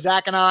take care of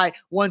Zach and I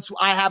once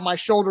I have my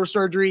shoulder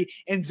surgery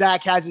and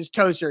Zach has his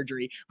toe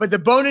surgery. But the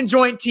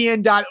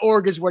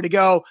boneandjointtn.org is where to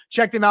go.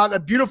 Check them out. A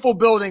beautiful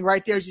building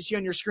right there as you see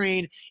on your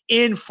screen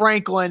in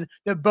Franklin,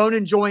 the Bone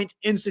and Joint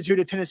Institute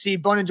of Tennessee,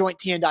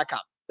 boneandjointtn.com.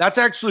 That's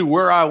actually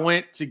where I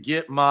went to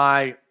get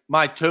my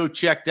toe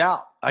checked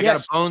out. I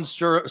got a bone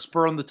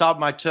spur on the top of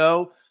my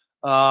toe.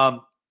 I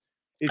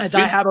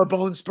have a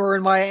bone spur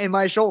in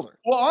my shoulder.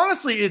 Well,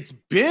 honestly, it's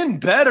been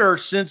better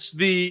since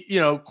the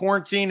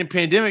quarantine and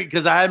pandemic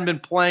because I hadn't been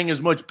playing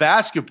as much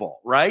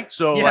basketball, right?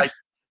 So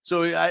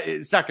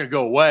it's not going to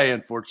go away.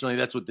 Unfortunately,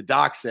 that's what the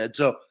doc said.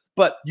 So,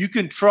 but you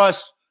can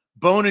trust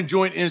Bone and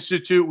Joint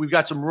Institute. We've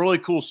got some really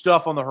cool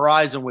stuff on the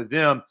horizon with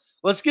them.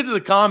 Let's get to the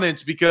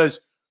comments because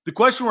the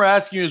question we're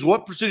asking you is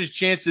what percentage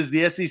chance does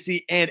the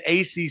SEC and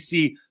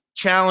ACC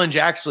challenge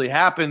actually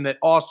happen that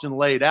Austin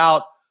laid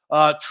out?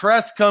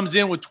 Tress comes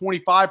in with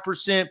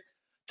 25%.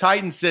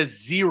 Titan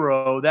says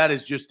 0. That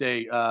is just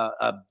a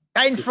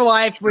Titan for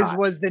Life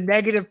was the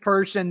negative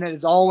person that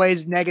is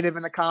always negative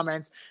in the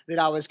comments that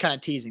I was kind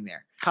of teasing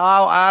there.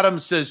 Kyle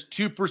Adams says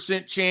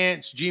 2%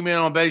 chance. G-Man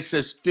on base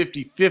says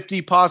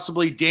 50-50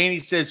 possibly. Danny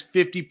says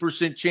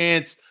 50%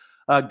 chance.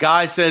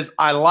 Guy says,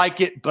 I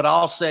like it, but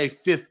I'll say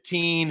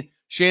 15.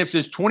 Sham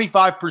says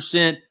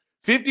 25%,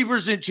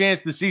 50% chance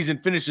the season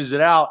finishes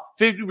it out,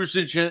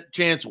 50%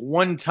 chance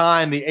one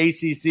time the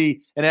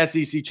ACC and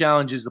SEC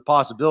challenge is the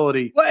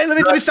possibility. Well,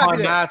 let me stop you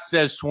there. Math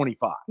says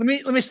 25.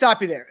 Let me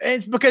stop you there.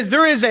 It's because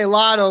there is a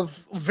lot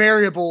of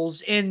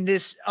variables in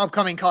this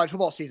upcoming college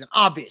football season.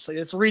 Obviously,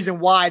 that's the reason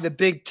why the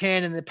Big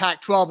Ten and the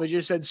Pac-12 has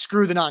just said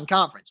screw the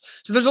non-conference.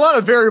 So there's a lot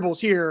of variables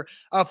here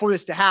for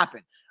this to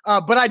happen.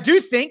 But I do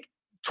think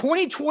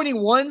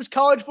 2021's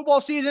college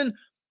football season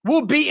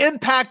will be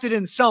impacted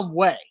in some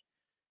way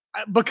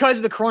because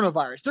of the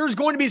coronavirus. There's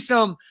going to be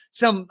some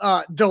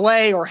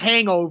delay or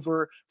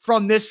hangover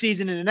from this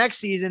season and the next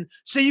season.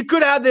 So you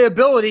could have the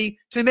ability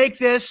to make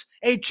this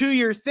a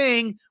 2-year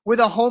thing with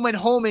a home and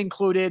home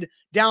included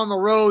down the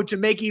road to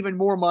make even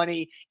more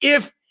money.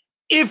 If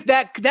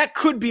that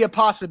could be a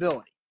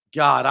possibility.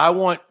 God, I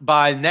want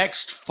by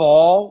next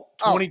fall,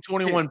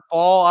 2021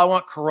 fall, I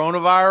want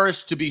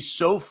coronavirus to be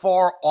so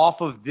far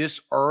off of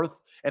this earth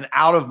and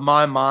out of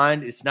my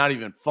mind. It's not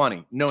even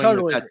funny knowing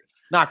totally that's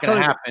not going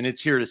to happen.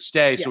 It's here to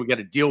stay. So we got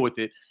to deal with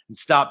it and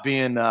stop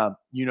being,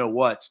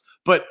 what's.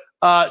 But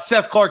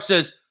Seth Clark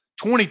says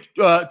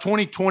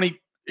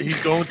 2020, he's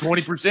going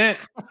 20%.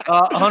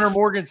 Hunter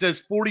Morgan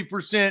says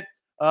 40%.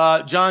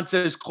 John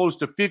says close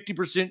to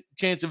 50%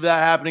 chance of that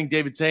happening.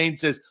 David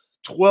Haynes says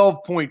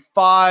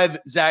 12.5.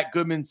 Zach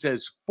Goodman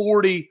says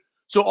 40.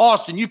 So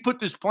Austin, you put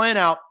this plan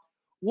out.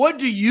 What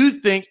do you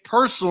think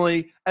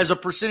personally as a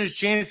percentage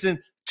chance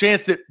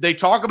that they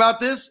talk about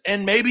this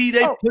and maybe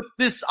they put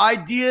this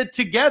idea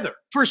together?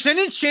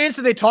 Percentage chance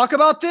that they talk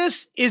about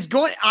this is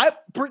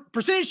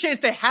percentage chance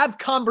they have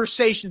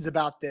conversations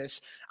about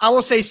this. I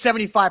will say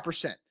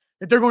 75%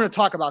 that they're going to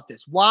talk about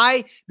this.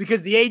 Why?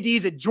 Because the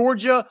ADs at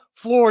Georgia,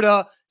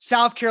 Florida,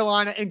 South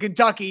Carolina, and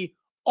Kentucky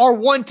are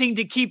wanting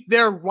to keep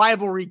their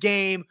rivalry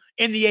game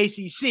in the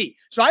ACC.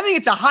 So I think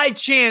it's a high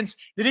chance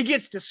that it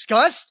gets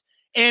discussed.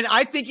 And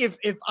I think if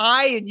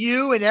I and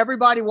you and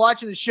everybody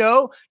watching the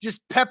show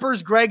just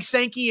peppers Greg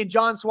Sankey and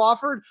John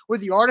Swafford with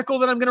the article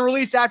that I'm going to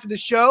release after the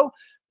show,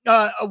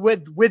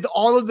 with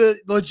all of the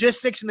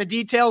logistics and the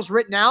details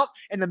written out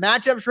and the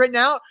matchups written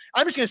out,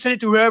 I'm just going to send it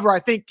to whoever I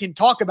think can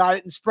talk about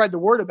it and spread the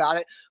word about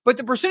it. But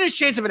the percentage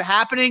chance of it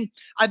happening,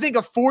 I think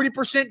a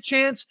 40%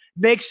 chance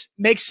makes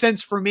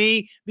sense for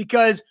me,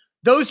 because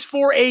those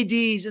 4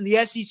 ADs in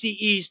the SEC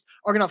East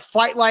are going to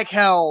fight like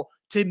hell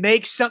to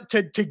make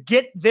to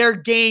get their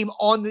game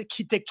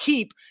to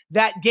keep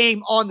that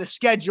game on the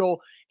schedule.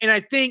 And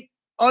I think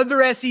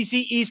other SEC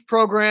East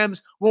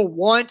programs will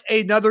want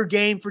another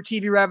game for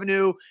TV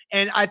revenue,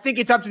 and I think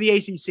it's up to the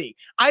ACC.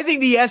 I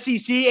think the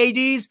SEC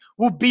ADs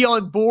will be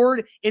on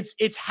board.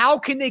 It's how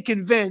can they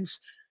convince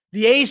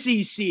the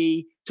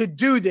ACC to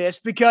do this,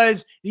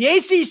 because the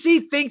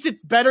ACC thinks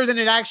it's better than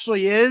it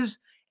actually is,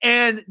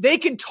 and they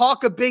can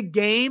talk a big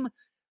game,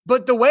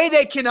 but the way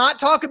they cannot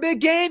talk a big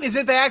game is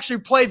if they actually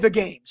play the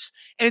games.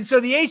 And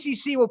so the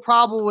ACC will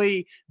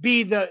probably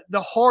be the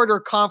harder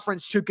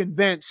conference to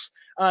convince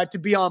to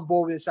be on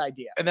board with this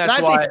idea. And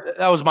that's why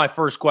that was my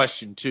first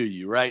question to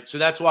you, right? So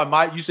that's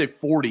why you say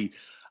 40.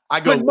 I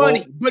go,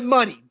 but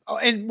money.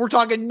 And we're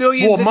talking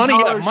millions of money,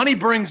 dollars. Money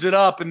brings it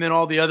up, and then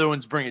all the other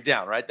ones bring it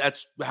down, right?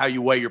 That's how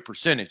you weigh your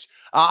percentage.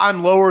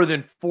 I'm lower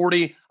than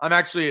 40. I'm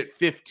actually at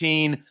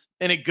 15,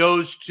 and it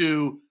goes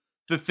to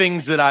the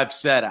things that I've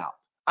set out.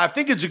 I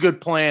think it's a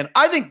good plan.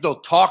 I think they'll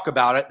talk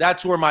about it.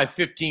 That's where my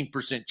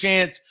 15%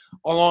 chance,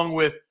 along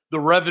with the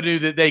revenue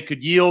that they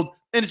could yield.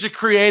 And it's a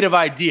creative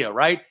idea,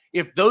 right?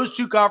 If those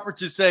two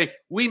conferences say,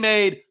 we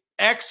made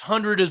X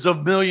hundreds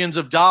of millions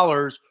of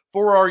dollars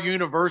for our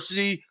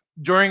university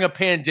during a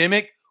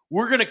pandemic,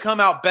 we're going to come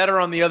out better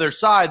on the other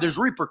side. There's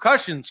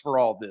repercussions for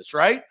all this,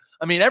 right?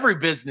 I mean, every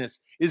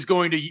business is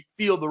going to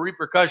feel the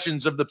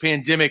repercussions of the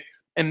pandemic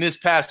in this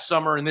past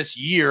summer and this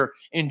year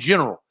in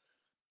general.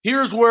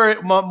 Here's why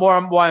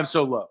I'm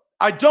so low.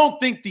 I don't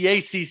think the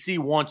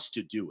ACC wants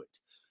to do it.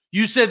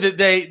 You said that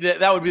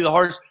that would be the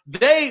hardest.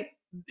 The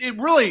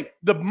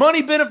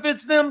money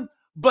benefits them,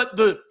 but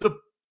the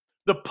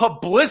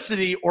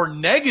publicity or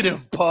negative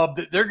pub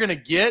that they're going to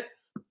get,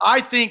 I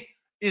think,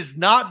 is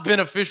not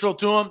beneficial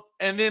to them.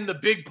 And then the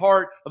big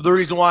part of the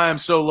reason why I'm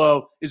so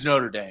low is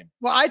Notre Dame.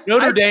 Well,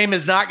 Notre Dame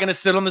is not going to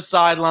sit on the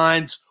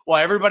sidelines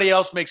while everybody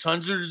else makes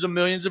hundreds of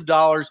millions of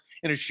dollars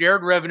in a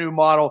shared revenue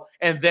model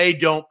and they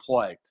don't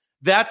play.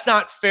 That's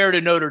not fair to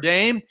Notre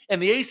Dame,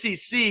 and the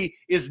ACC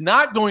is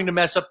not going to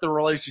mess up the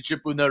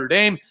relationship with Notre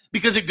Dame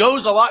because it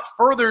goes a lot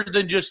further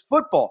than just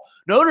football.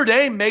 Notre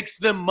Dame makes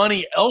them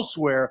money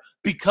elsewhere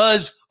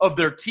because of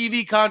their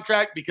TV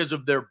contract, because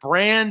of their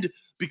brand,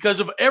 because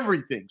of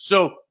everything.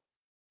 So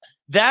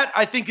that,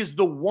 I think, is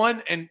the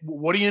one, and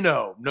what do you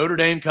know? Notre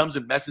Dame comes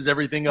and messes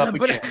everything up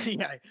again.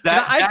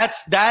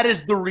 That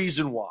is the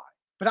reason why.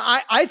 But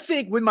I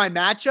think with my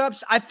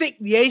matchups, I think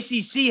the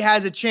ACC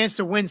has a chance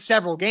to win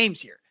several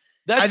games here.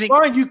 That's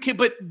fine.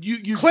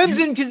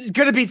 Clemson is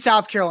going to beat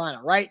South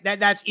Carolina, right?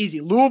 That's easy.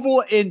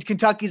 Louisville and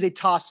Kentucky is a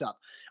toss-up.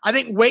 I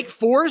think Wake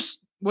Forest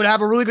would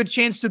have a really good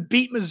chance to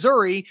beat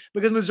Missouri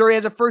because Missouri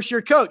has a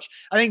first-year coach.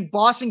 I think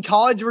Boston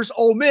College versus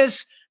Ole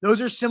Miss, those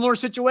are similar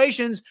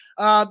situations.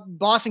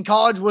 Boston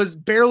College was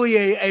barely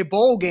a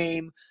bowl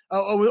game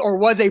or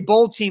was a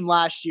bowl team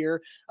last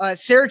year.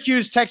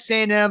 Syracuse, Texas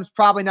A&M is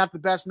probably not the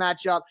best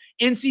matchup.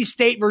 NC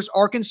State versus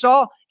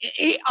Arkansas,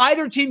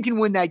 either team can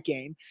win that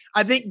game.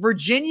 I think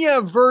Virginia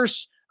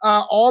versus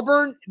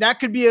Auburn, that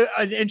could be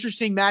an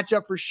interesting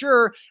matchup for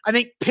sure. I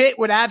think Pitt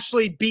would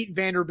absolutely beat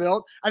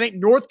Vanderbilt. I think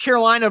North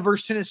Carolina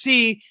versus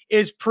Tennessee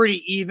is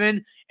pretty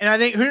even. And I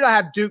think, who did I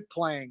have Duke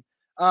playing?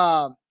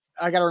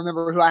 I got to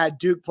remember who I had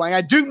Duke playing. I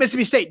had Duke,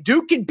 Mississippi State.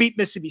 Duke can beat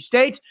Mississippi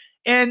State.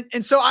 And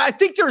so I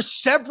think there's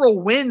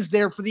several wins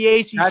there for the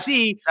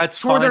ACC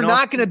that's where fine, they're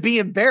not going to be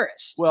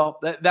embarrassed. Well,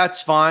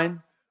 that's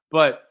fine.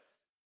 But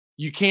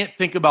you can't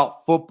think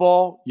about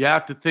football. You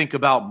have to think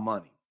about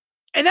money.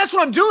 And that's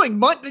what I'm doing.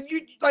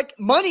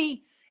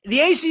 Money, the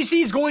ACC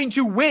is going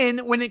to win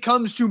when it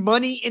comes to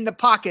money in the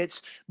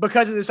pockets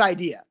because of this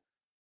idea.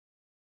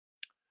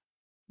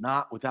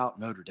 Not without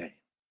Notre Dame.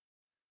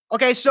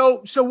 Okay,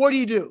 so what do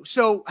you do?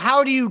 So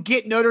how do you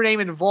get Notre Dame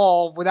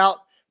involved without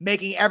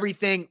making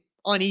everything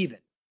uneven?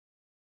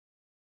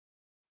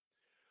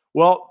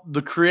 Well,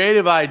 the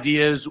creative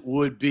ideas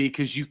would be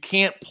because you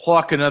can't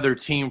pluck another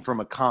team from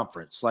a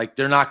conference. Like,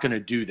 they're not going to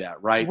do that,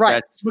 right?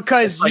 Right.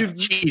 Because that's like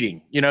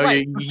cheating. You know,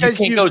 right, you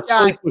can't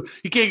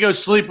go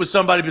sleep with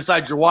somebody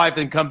besides your wife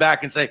and come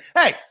back and say,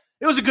 hey,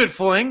 it was a good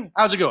fling.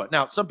 How's it going?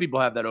 Now, some people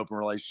have that open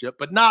relationship,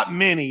 but not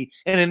many.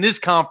 And in this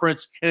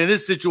conference and in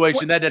this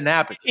situation, that doesn't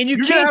happen. And you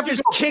can't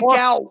just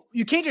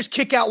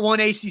kick out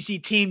one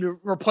ACC team to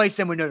replace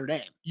them with Notre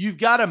Dame. You've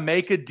got to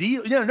make a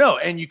deal. No.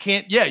 And you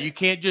can't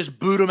just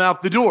boot them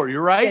out the door.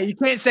 You're right. Yeah, you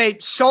can't say,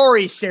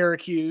 sorry,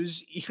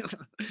 Syracuse.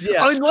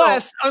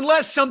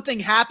 Unless something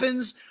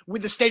happens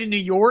with the state of New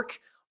York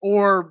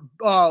or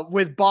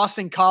with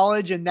Boston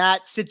College and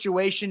that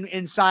situation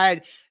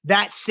inside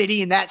that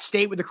city and that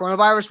state with the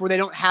coronavirus where they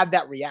don't have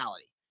that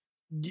reality.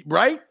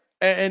 Right.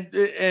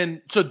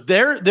 And so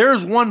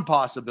there's one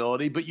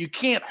possibility, but you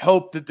can't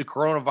hope that the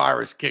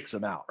coronavirus kicks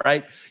them out,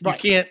 right? You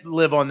can't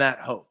live on that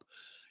hope.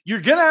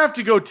 You're going to have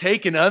to go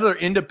take another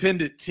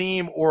independent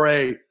team or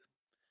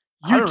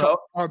Utah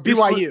or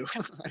BYU.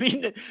 I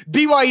mean,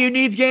 BYU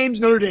needs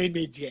games. Notre Dame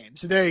needs games.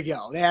 So there you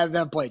go. They have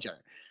them play each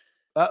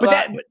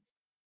other.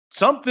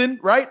 Something,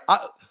 right?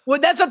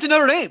 Well, that's up to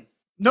Notre Dame.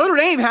 Notre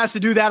Dame has to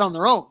do that on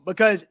their own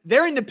because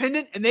they're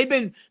independent and they've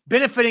been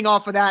benefiting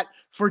off of that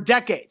for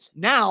decades.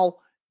 Now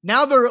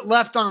they're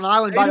left on an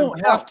island by themselves.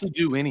 They don't have to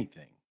do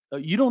anything.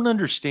 You don't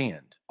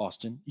understand,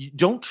 Austin. You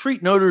don't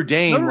treat Notre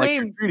Dame like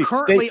Dame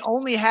currently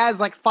only has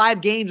like 5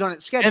 games on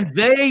its schedule.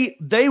 And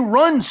they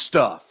run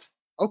stuff.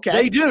 Okay.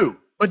 They do.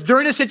 But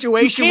they're in a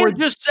situation where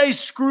just say,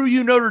 screw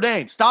you, Notre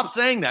Dame. Stop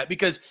saying that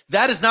because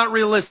that is not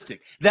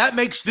realistic. That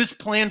makes this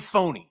plan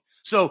phony.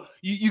 So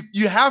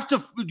you have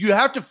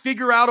to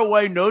figure out a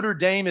way Notre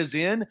Dame is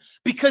in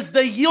because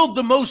they yield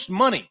the most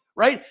money,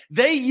 right?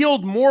 They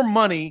yield more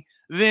money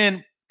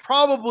than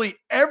probably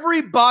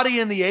everybody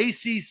in the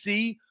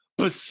ACC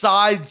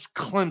besides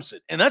Clemson.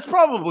 And that's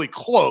probably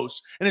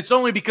close. And it's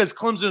only because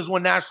Clemson has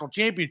won national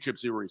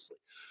championships here recently.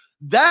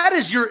 It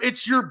is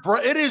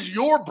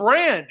your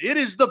brand. It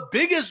is the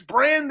biggest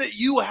brand that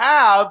you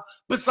have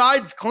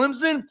besides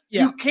Clemson.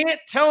 Yeah. You can't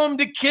tell them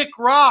to kick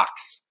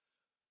rocks.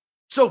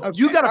 So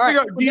you got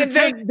to figure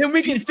out. Then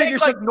we can figure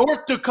like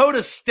North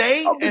Dakota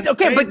State.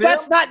 But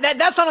that's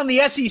not on the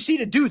SEC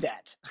to do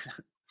that.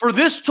 For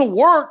this to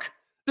work,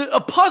 a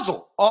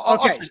puzzle.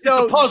 It's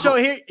a puzzle. So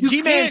here,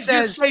 G-Man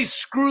says, just say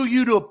screw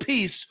you to a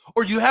piece,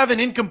 or you have an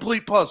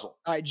incomplete puzzle.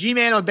 All right,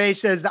 G-Man on base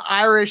says the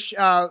Irish,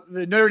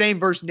 the Notre Dame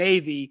versus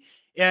Navy.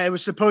 It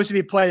was supposed to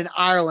be played in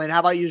Ireland.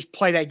 How about you just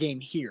play that game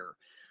here?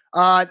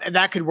 And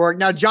that could work.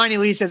 Now, Johnny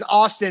Lee says,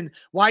 Austin,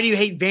 why do you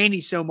hate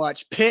Vandy so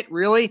much? Pitt,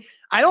 really?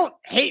 I don't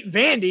hate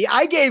Vandy.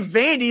 I gave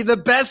Vandy the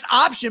best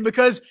option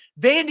because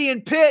Vandy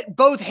and Pitt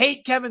both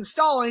hate Kevin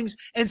Stallings,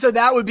 and so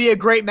that would be a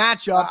great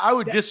matchup. I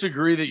would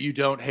disagree that you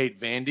don't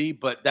hate Vandy,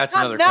 but that's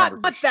another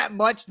conversation. Not that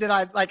much that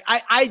I like.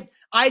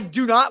 I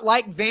do not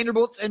like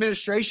Vanderbilt's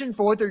administration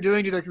for what they're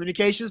doing to their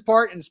communications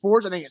part in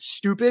sports. I think it's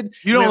stupid.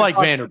 You don't like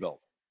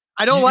Vanderbilt.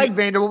 I don't like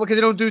Vanderbilt because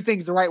they don't do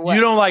things the right way.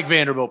 You don't like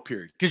Vanderbilt,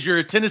 period, because you're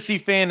a Tennessee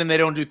fan and they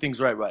don't do things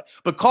the right way.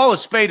 But call a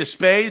spade a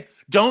spade.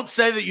 Don't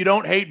say that you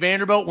don't hate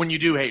Vanderbilt when you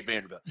do hate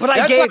Vanderbilt. But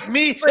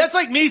that's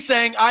like me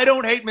saying I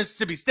don't hate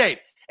Mississippi State.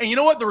 And you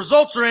know what? The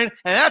results are in,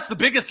 and that's the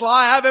biggest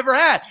lie I've ever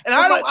had. And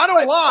I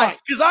don't lie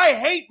because I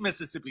hate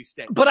Mississippi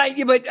State. But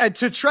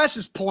to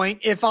Tress's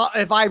point, if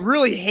I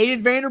really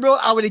hated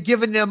Vanderbilt, I would have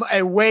given them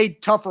a way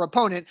tougher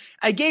opponent.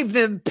 I gave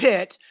them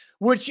Pitt,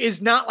 which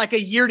is not like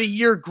a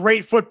year-to-year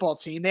great football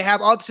team. They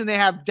have ups and they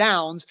have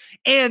downs,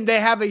 and they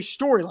have a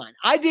storyline.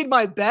 I did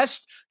my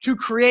best to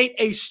create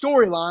a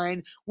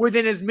storyline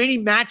within as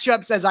many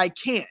matchups as I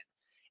can.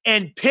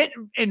 And Pitt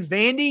and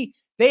Vandy,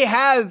 they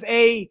have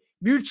a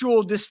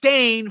mutual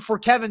disdain for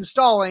Kevin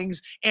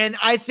Stallings, and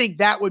I think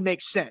that would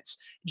make sense.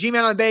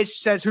 G-Man on base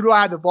says, who do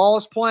I have the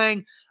Vols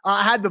playing?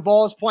 I had the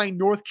Vols playing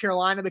North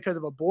Carolina because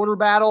of a border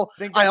battle.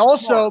 I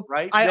also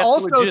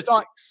thought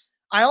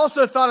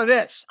of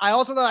this. I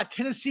also thought of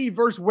Tennessee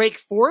versus Wake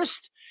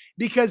Forest,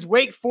 because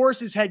Wake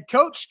Forest's head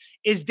coach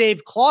is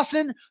Dave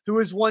Clawson, who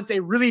was once a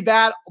really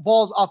bad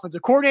Vols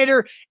offensive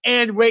coordinator,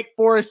 and Wake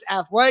Forest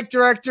athletic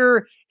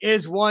director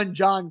is one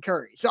John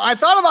Curry. So I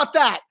thought about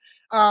that,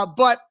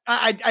 but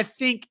I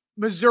think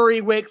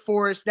Missouri, Wake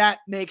Forest, that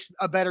makes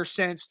a better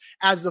sense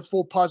as the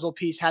full puzzle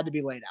piece had to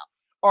be laid out.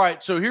 All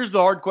right, so here's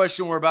the hard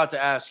question we're about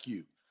to ask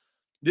you.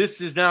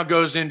 This now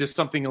goes into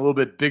something a little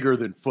bit bigger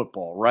than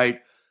football,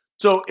 right?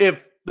 So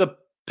if the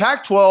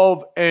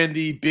Pac-12 and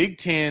the Big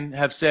Ten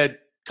have said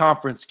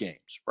conference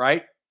games,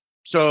 right?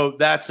 So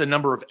that's a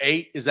number of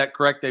 8. Is that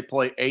correct? They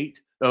play 8?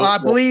 I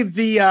believe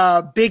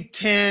the Big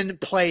Ten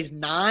plays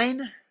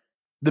 9.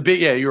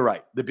 Yeah, you're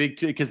right. The Big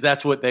Ten, because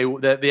that's what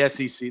the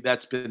SEC,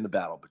 that's been the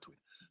battle between.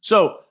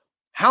 So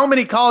how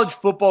many college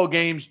football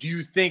games do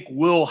you think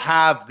we'll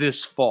have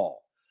this fall?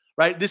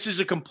 Right? This is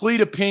a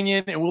complete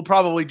opinion, and we'll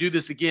probably do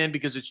this again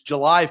because it's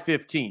July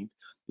 15th.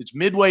 It's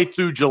midway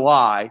through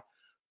July.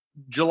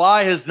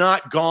 July has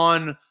not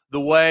gone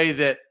the way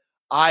that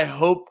I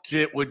hoped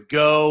it would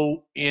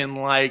go in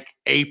like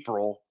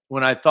April,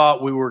 when I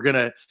thought we were going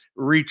to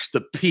reach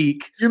the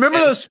peak. You remember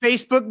those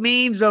Facebook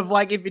memes of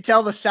like, if you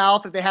tell the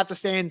South that they have to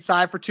stay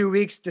inside for 2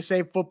 weeks to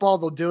save football,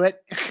 they'll do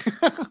it?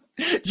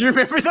 Do you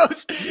remember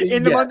those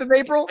in the month of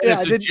April?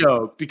 It's a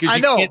joke, because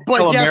you can't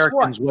tell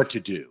Americans what to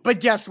do. But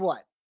guess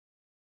what?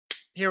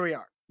 Here we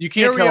are. You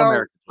can't tell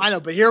Americans. I know,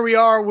 but here we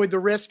are with the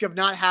risk of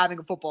not having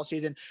a football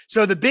season.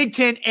 So the Big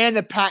Ten and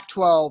the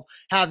Pac-12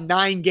 have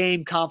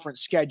 9-game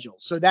conference schedules.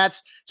 So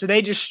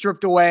they just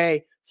stripped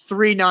away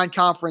 3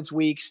 non-conference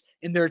weeks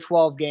in their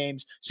 12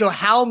 games. So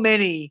how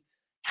many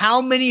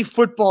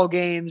football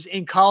games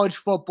in college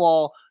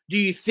football do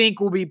you think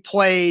will be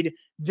played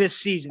this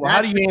season? Well,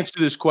 how do you answer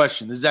this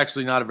question? This is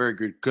actually not a very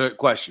good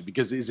question,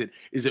 because is it,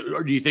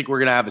 or do you think we're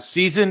going to have a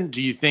season?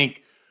 Do you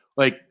think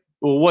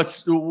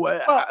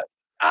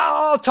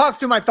I'll talk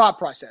through my thought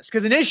process,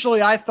 because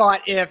initially I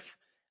thought if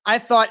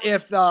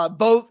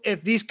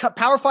these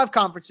Power 5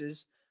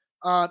 conferences,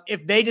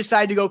 if they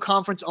decide to go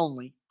conference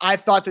only, I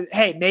thought that,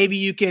 hey, maybe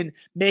you can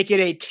make it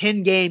a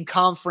 10-game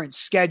conference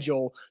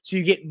schedule so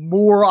you get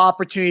more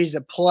opportunities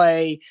to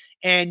play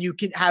and you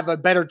can have a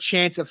better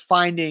chance of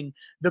finding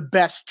the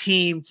best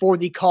team for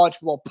the college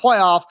football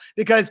playoff,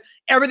 because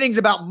everything's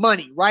about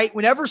money, right?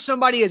 Whenever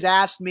somebody has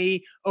asked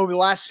me over the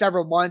last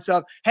several months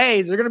of,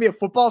 hey, is there going to be a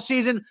football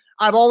season?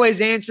 I've always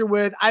answered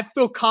with, I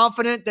feel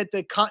confident that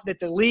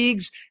the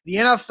leagues, the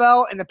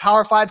NFL, and the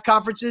Power 5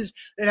 conferences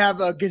that have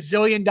a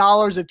gazillion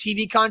dollars of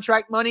TV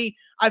contract money,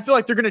 I feel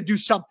like they're going to do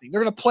something.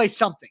 They're going to play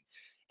something.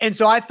 And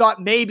so I thought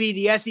maybe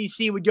the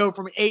SEC would go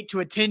from 8 to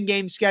a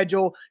 10-game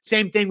schedule.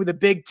 Same thing with the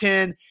Big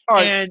Ten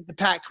and the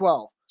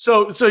Pac-12.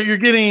 So you're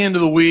getting into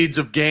the weeds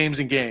of games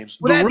and games.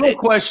 The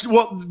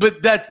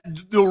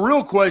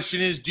real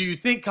question is, do you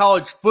think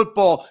college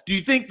football, do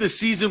you think the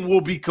season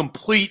will be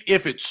complete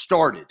if it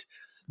started?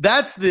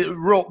 That's the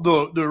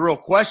real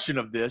question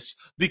of this,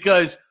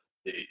 because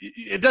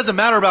it doesn't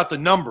matter about the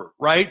number,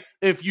 right?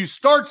 If you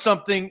start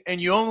something and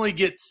you only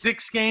get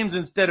 6 games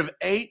instead of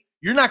 8,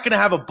 you're not going to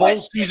have a bowl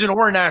season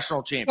or a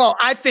national championship. Well,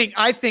 I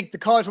think the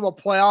college football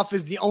playoff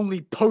is the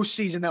only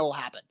postseason that will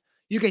happen.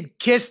 You can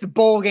kiss the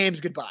bowl games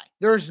goodbye.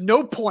 There's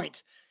no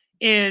point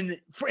in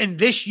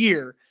this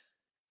year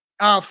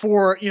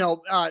for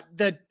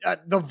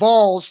the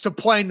Vols to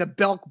play in the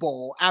Belk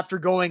Bowl after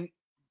going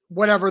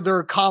whatever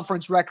their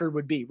conference record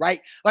would be,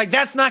 right? Like,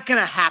 that's not going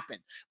to happen.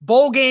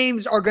 Bowl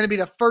games are going to be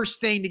the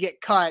first thing to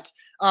get cut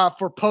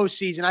for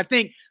postseason. I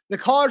think the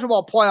college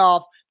football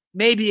playoff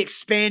maybe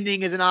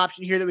expanding is an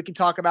option here that we can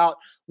talk about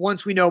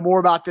once we know more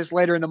about this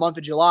later in the month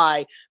of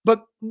July.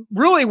 But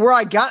really where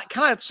I got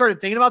kind of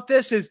started thinking about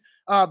this is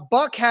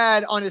Buck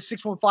had on his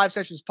 615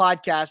 Sessions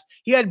podcast,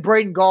 he had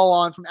Braden Gall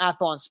on from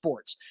Athlon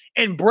Sports.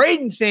 And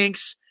Braden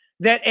thinks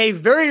that a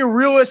very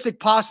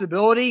realistic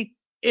possibility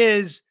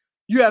is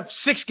you have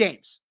 6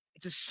 games.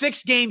 It's a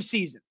 6-game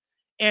season.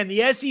 And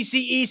the SEC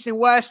East and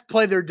West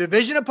play their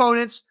division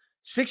opponents,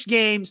 6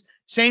 games.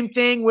 Same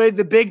thing with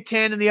the Big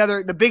Ten and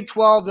the Big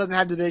 12 doesn't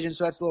have division,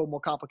 so that's a little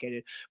more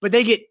complicated. But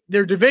they get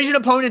their division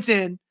opponents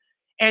in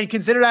and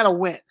consider that a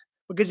win.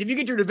 Because if you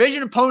get your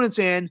division opponents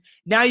in,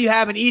 now you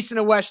have an East and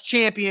a West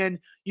champion.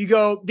 You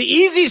go, the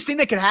easiest thing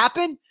that could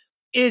happen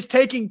is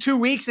taking 2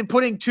 weeks and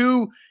putting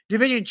 2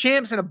 division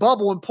champs in a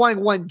bubble and playing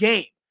 1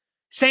 game.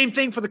 Same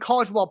thing for the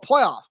college football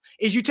playoff.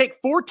 Is you take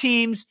 4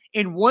 teams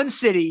in 1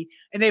 city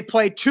and they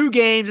play 2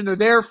 games and they're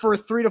there for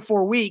 3 to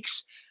 4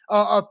 weeks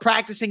of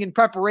practicing and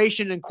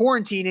preparation and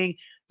quarantining.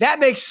 That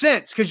makes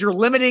sense because you're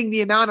limiting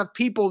the amount of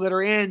people that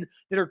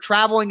are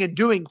traveling and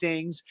doing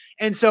things.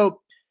 And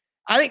so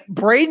I think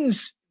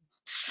Braden's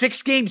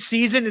 6-game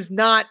season is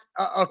not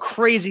a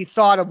crazy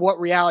thought of what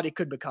reality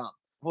could become.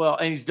 Well,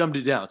 and he's dumbed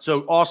it down.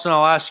 So, Austin,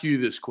 I'll ask you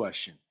this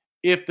question.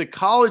 If the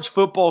college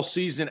football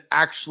season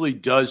actually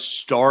does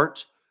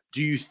start,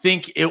 do you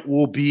think it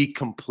will be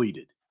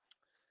completed?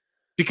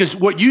 Because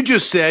what you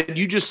just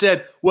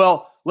said,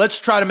 well, let's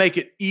try to make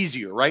it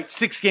easier, right?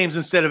 6 games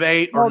instead of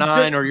 8 or Well,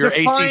 9, or your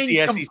ACC,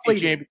 SEC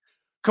completed. champion.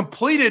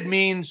 Completed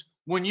means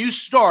when you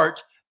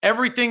start,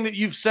 everything that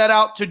you've set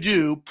out to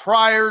do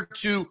prior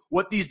to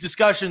what these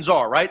discussions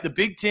are, right? The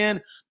Big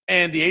Ten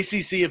and the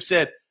ACC have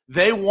said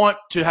they want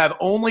to have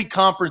only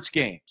conference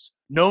games,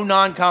 no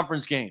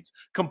non-conference games.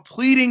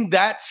 Completing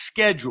that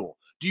schedule,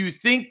 do you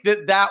think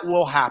that that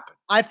will happen?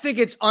 I think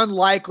it's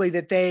unlikely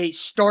that they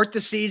start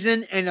the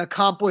season and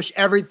accomplish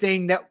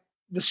everything that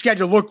the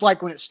schedule looked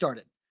like when it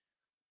started.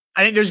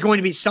 I think there's going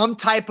to be some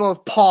type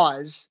of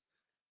pause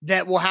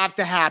that will have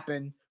to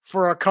happen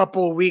for a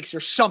couple of weeks or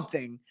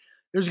something.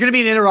 There's going to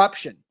be an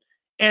interruption.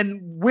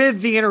 And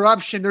with the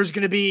interruption, there's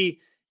going to be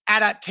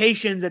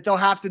adaptations that they'll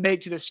have to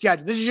make to the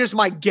schedule. This is just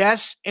my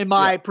guess and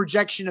my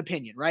projection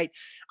opinion, right?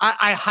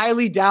 I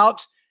highly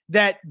doubt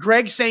that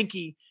Greg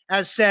Sankey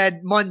has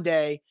said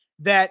Monday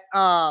that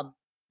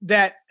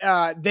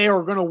they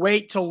are going to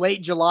wait till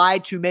late July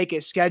to make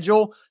a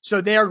schedule.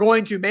 So they are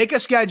going to make a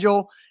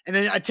schedule and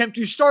then attempt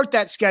to start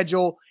that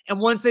schedule. And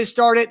once they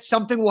start it,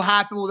 something will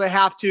happen where they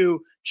have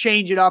to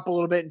change it up a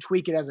little bit and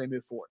tweak it as they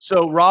move forward.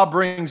 So Rob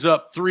brings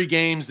up 3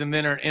 games and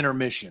then an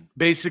intermission.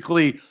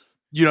 Basically,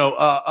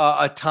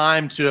 a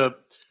time to,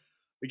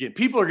 again,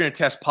 people are going to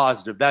test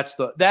positive.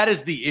 That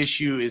is the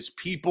issue, is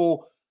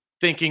people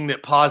thinking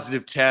that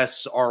positive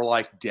tests are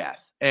like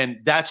death.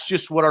 And that's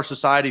just what our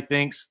society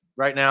thinks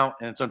right now,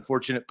 and it's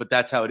unfortunate, but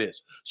that's how it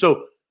is.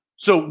 So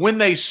when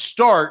they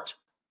start,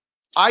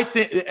 I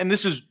think, and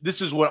this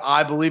is what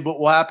I believe what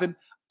will happen.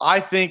 I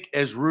think,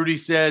 as Rudy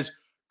says,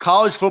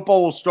 college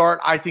football will start.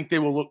 I think they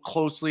will look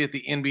closely at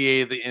the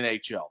NBA, the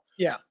NHL.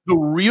 Yeah. The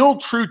real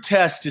true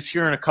test is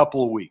here in a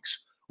couple of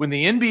weeks when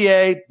the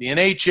NBA, the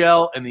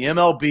NHL, and the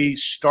MLB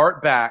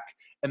start back,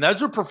 and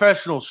those are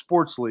professional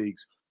sports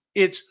leagues.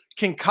 It's,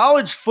 can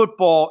college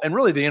football, and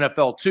really the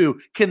NFL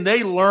too, can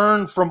they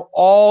learn from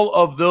all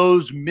of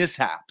those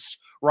mishaps,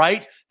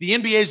 right? The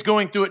NBA is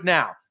going through it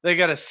now. They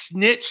got a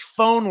snitch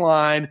phone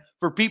line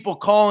for people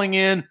calling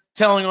in,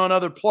 telling on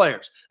other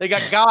players. They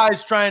got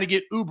guys trying to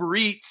get Uber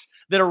Eats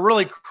that are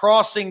really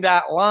crossing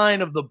that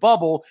line of the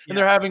bubble, and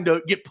they're having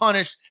to get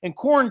punished and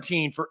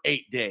quarantined for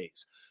 8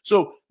 days.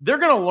 So they're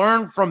going to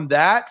learn from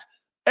that.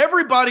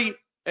 Everybody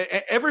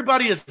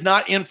is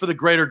not in for the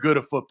greater good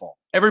of football.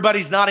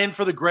 Everybody's not in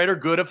for the greater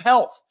good of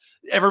health.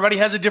 Everybody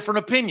has a different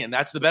opinion.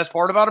 That's the best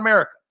part about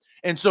America.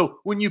 And so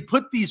when you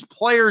put these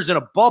players in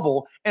a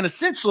bubble and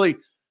essentially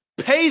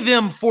pay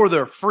them for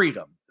their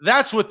freedom,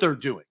 that's what they're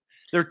doing.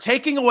 They're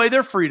taking away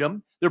their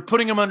freedom. They're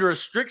putting them under a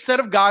strict set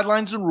of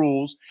guidelines and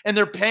rules, and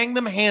they're paying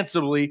them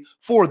handsomely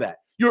for that.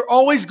 You're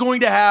always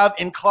going to have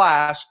in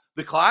class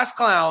the class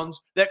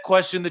clowns that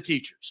question the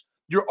teachers.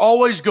 You're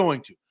always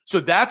going to. So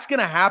that's going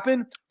to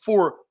happen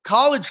for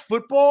college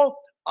football.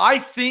 I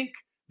think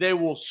they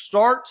will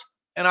start,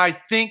 and I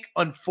think,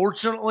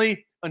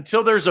 unfortunately,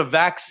 until there's a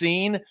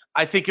vaccine,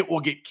 I think it will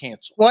get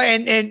canceled. Well,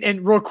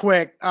 and real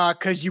quick,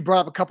 because you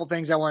brought up a couple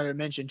things I wanted to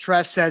mention.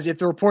 Tress says if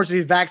the reports of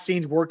these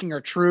vaccines working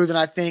are true, then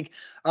I think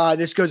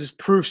this goes as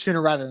proof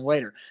sooner rather than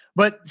later.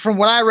 But from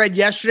what I read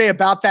yesterday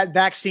about that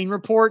vaccine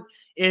report,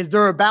 is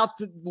they're about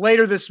to,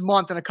 later this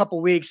month in a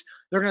couple weeks,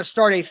 they're going to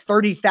start a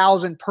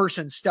 30,000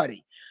 person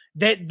study.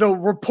 That the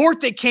report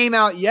that came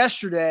out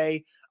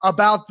yesterday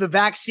about the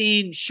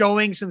vaccine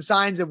showing some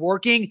signs of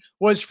working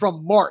was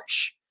from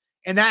March.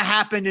 And that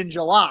happened in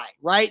July,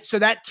 right? So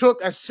that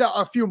took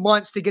a few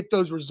months to get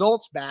those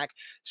results back.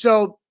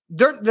 So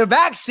the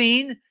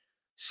vaccine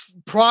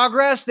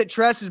progress that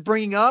Tress is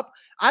bringing up,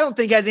 I don't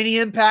think has any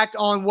impact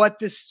on what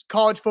this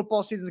college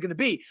football season is going to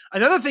be.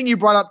 Another thing you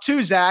brought up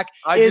too, Zach,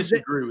 I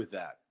disagree with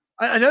that.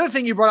 Another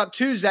thing you brought up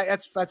too, Zach,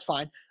 that's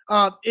fine,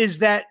 is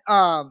that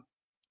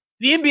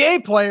the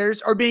NBA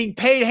players are being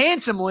paid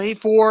handsomely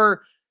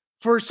for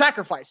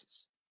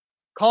sacrifices.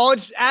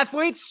 College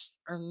athletes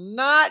are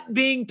not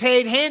being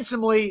paid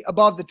handsomely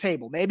above the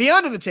table, maybe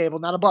under the table,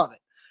 not above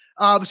it.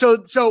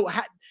 So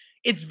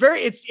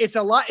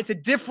it's a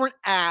different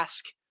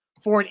ask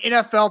for an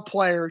NFL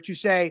player to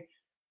say,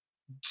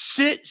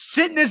 sit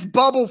in this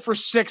bubble for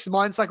 6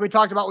 months, like we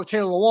talked about with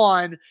Taylor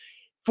Lewan,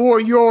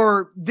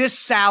 for this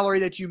salary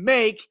that you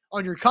make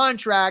on your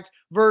contract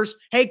versus,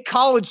 hey,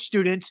 college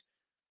student,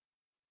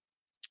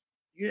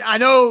 I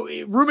know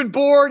room and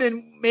board,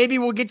 and maybe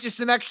we'll get you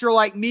some extra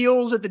like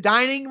meals at the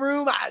dining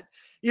room.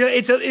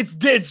 It's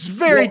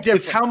very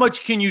different. It's how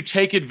much can you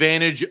take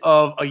advantage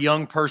of a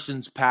young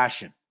person's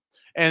passion,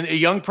 and a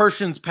young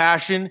person's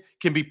passion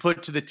can be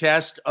put to the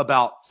test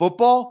about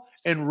football.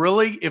 And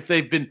really, if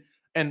they've been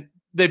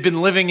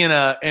living in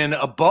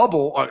a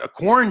bubble, a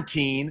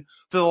quarantine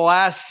for the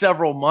last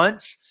several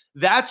months,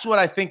 that's what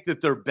I think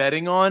that they're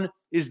betting on,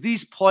 is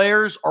these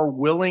players are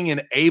willing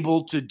and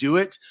able to do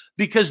it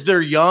because they're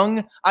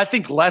young. I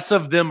think less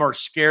of them are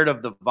scared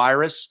of the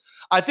virus.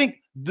 I think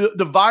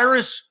the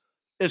virus,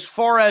 as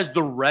far as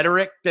the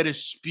rhetoric that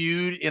is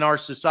spewed in our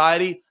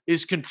society,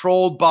 is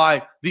controlled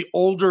by the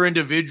older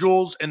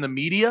individuals and the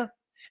media.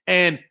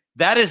 And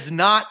that is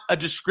not a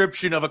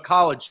description of a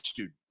college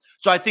student.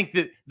 So I think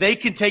that they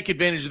can take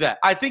advantage of that.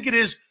 I think it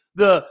is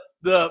the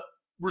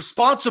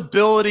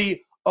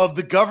responsibility of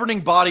the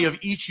governing body of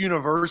each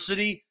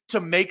university to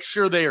make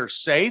sure they are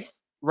safe,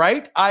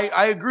 right?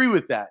 I agree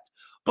with that.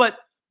 But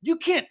you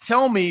can't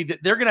tell me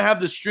that they're going to have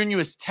the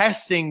strenuous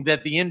testing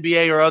that the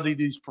NBA or other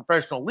these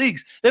professional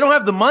leagues. They don't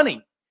have the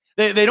money.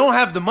 They don't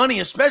have the money,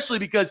 especially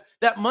because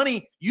that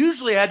money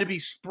usually had to be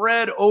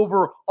spread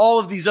over all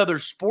of these other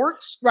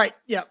sports. Right.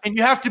 Yeah. And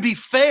you have to be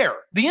fair.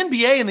 The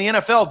NBA and the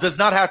NFL does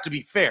not have to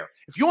be fair.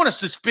 If you want to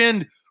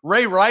suspend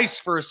Ray Rice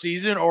for a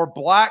season or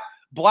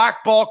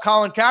blackball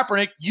Colin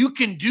Kaepernick, you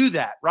can do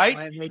that, right?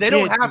 They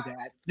don't have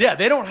that. Yeah,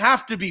 they don't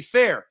have to be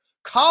fair.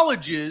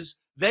 Colleges,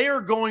 they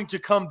are going to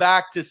come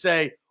back to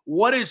say,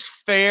 what is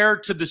fair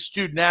to the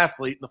student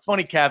athlete? And the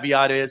funny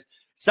caveat is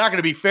it's not going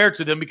to be fair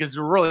to them because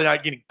they're really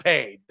not getting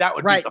paid. That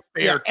would be the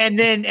fair. Yeah. And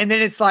then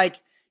it's like,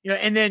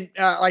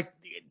 like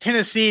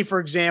Tennessee, for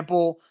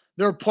example,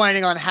 they're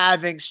planning on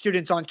having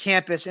students on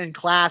campus in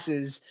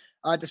classes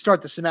to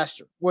start the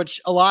semester, which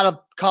a lot of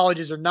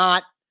colleges are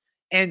not.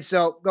 And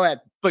so go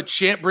ahead. But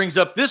Champ brings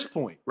up this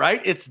point,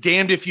 right? It's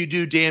damned if you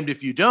do, damned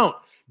if you don't.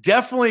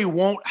 Definitely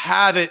won't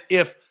have it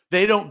if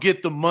they don't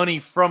get the money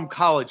from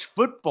college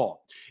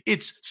football.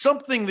 It's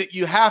something that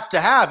you have to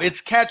have.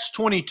 It's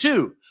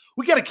catch-22.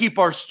 We got to keep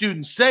our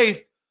students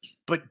safe,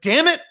 but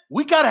damn it,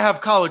 we got to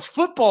have college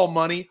football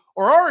money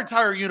or our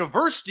entire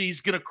university is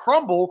going to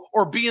crumble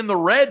or be in the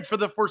red for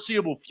the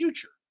foreseeable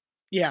future.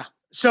 Yeah.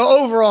 So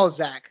overall,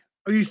 Zach,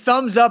 are you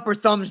thumbs up or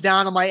thumbs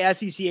down on my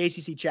SEC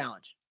ACC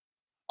challenge?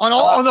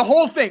 On the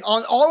whole thing,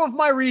 on all of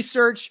my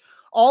research,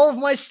 all of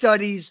my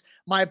studies,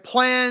 my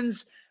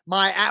plans,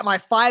 my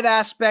 5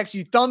 aspects,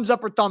 you thumbs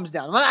up or thumbs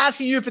down? I'm not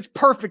asking you if it's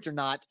perfect or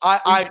not.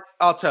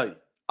 I'll tell you.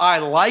 I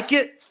like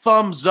it,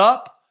 thumbs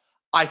up.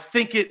 I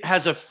think it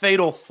has a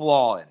fatal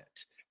flaw in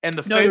it. And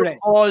the fatal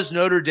flaw is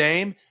Notre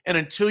Dame. And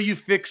until you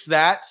fix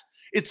that,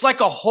 it's like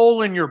a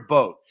hole in your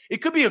boat. It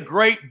could be a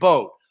great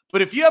boat,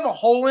 but if you have a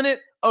hole in it,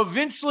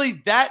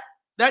 eventually that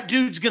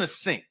dude's going to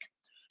sink.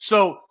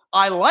 So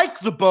I like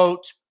the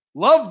boat,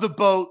 love the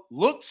boat,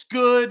 looks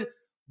good.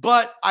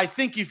 But I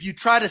think if you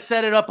try to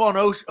set it up on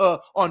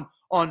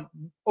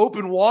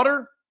open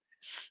water,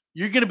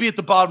 you're going to be at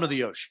the bottom of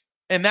the ocean.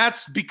 And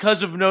that's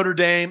because of Notre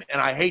Dame.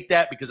 And I hate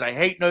that because I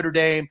hate Notre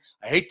Dame.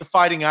 I hate the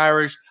Fighting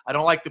Irish. I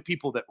don't like the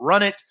people that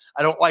run it.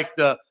 I don't like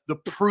the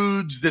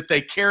prudes that they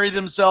carry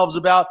themselves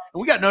about.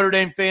 And we got Notre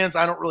Dame fans.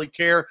 I don't really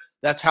care.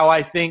 That's how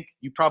I think.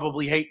 You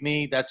probably hate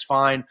me. That's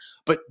fine.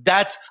 But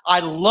I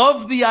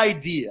love the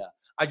idea.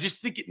 I just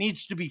think it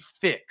needs to be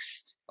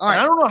fixed. All right.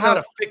 I don't know how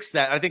to fix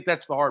that. I think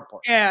that's the hard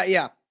part.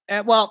 Yeah.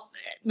 Well,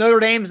 Notre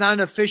Dame's not an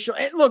official.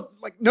 Look,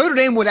 like Notre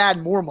Dame would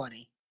add more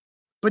money,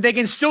 but they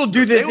can still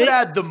do this. They would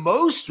add the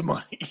most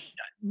money.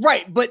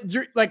 Right. But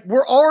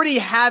we're already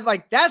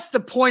that's the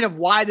point of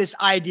why this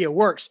idea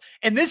works.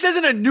 And this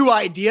isn't a new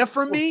idea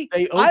for me.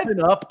 They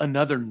open up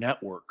another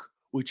network,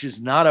 which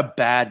is not a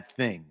bad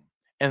thing.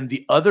 And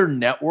the other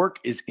network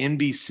is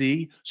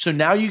NBC. So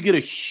now you get a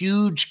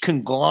huge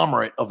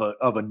conglomerate of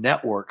a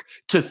network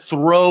to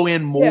throw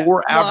in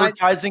more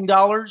advertising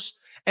dollars.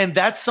 And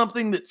that's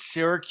something that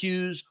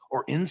Syracuse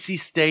or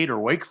NC State or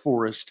Wake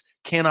Forest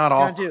cannot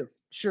offer.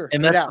 Sure.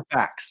 And that's the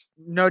facts.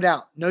 No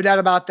doubt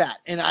about that.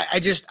 And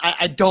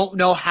I don't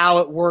know how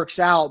it works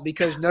out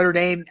because Notre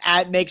Dame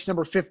makes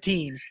number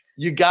 15.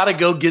 You got to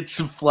go get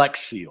some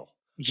Flex Seal.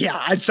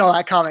 Yeah, I saw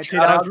that comment too.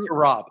 Shout out to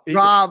Rob.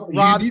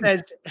 Rob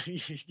says,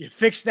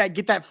 fix that,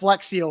 get that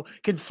Flex Seal.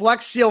 Can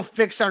Flex Seal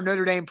fix our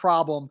Notre Dame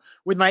problem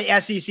with my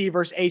SEC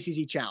versus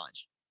ACC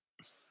challenge?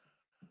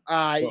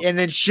 And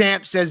then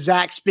Champ says,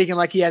 Zach speaking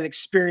like he has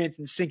experience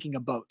in sinking a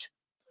boat.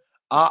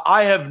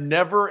 I have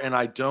never, and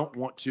I don't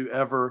want to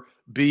ever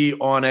be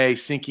on a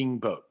sinking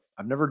boat.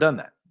 I've never done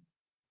that.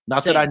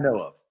 Not that I know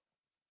of.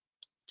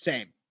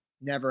 Same.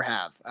 Never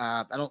have.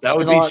 I don't. That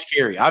would be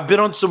scary. I've been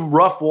on some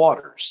rough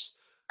waters.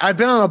 I've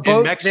been on a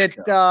boat I've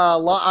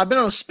been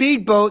on a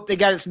speedboat that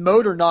got its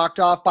motor knocked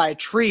off by a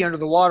tree under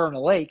the water in a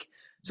lake.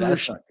 So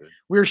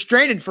we were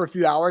stranded for a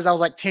few hours. I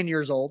was like 10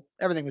 years old.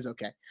 Everything was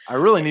okay. I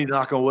really need to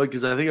knock on wood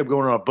because I think I'm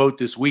going on a boat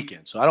this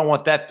weekend. So I don't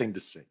want that thing to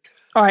sink.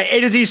 All right.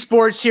 A to Z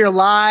Sports here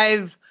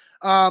live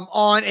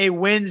on a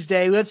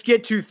Wednesday. Let's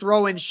get to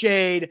throwing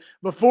shade.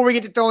 Before we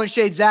get to throwing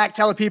shade, Zach,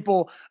 tell the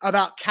people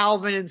about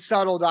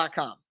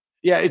calvinandsettle.com.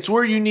 Yeah, it's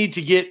where you need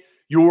to get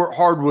your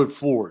hardwood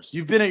floors.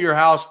 You've been at your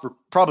house for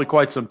probably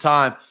quite some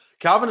time.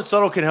 Calvin and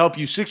Settle can help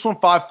you.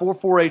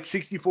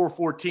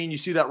 615-448-6414. You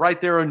see that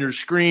right there on your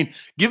screen.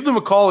 Give them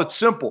a call. It's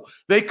simple.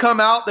 They come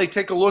out. They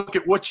take a look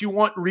at what you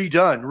want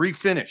redone,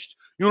 refinished.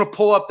 You want to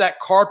pull up that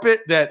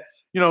carpet that,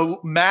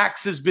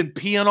 Max has been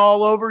peeing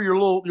all over, your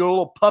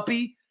little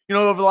puppy,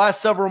 over the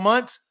last several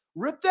months.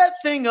 Rip that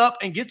thing up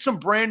and get some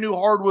brand new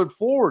hardwood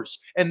floors.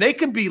 And they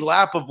can be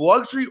lap of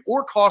luxury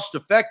or cost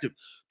effective.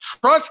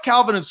 Trust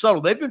Calvin and Settle.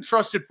 They've been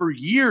trusted for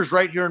years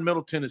right here in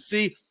Middle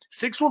Tennessee.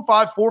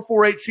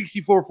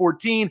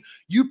 615-448-6414.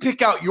 You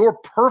pick out your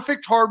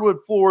perfect hardwood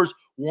floors,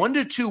 1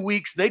 to 2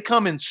 weeks. They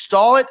come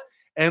install it.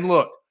 And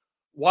look,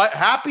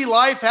 happy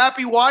life,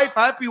 happy wife,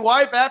 happy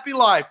wife, happy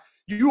life.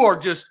 You are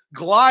just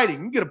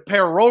gliding. You get a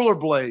pair of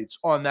rollerblades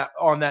on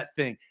that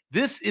thing.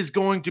 This is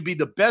going to be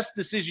the best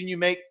decision you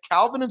make.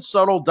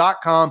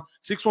 CalvinandSuttle.com,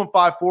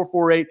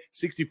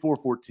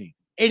 615-448-6414.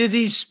 A to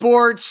Z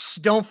Sports.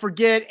 Don't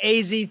forget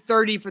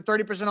AZ30 for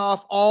 30%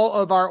 off all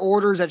of our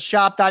orders at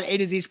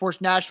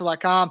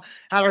shop.atozsportsnashville.com.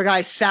 Had our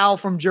guy Sal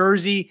from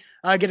Jersey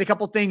get a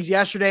couple things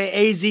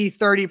yesterday.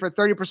 AZ30 for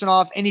 30%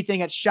 off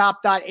anything at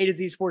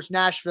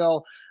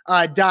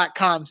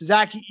shop.atozsportsnashville.com. So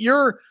Zach,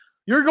 you're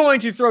going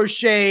to throw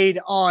shade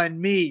on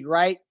me,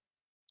 right?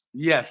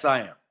 Yes,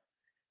 I am.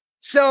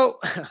 So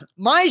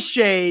my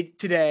shade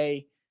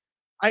today,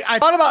 I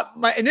thought about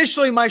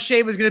initially my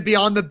shade was going to be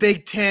on the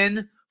Big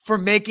Ten for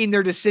making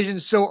their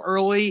decisions so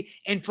early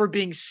and for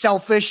being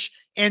selfish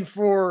and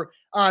for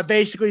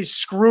basically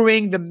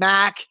screwing the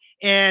MAC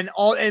and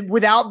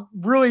without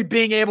really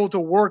being able to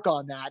work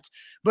on that.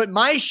 But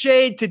my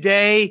shade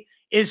today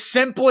is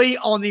simply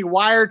on the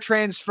wire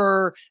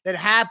transfer that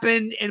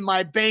happened in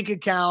my bank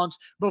account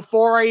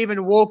before I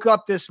even woke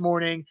up this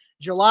morning,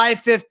 July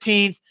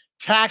 15th,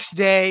 tax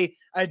day,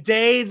 a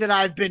day that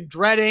I've been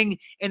dreading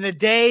and a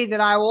day that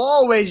I will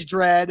always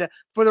dread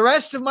for the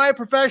rest of my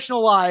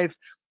professional life.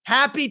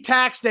 Happy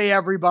tax day,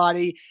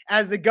 everybody,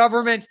 as the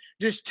government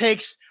just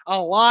takes a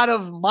lot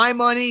of my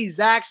money,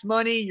 Zach's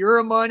money,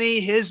 your money,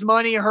 his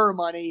money, her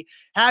money.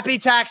 Happy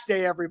tax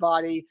day,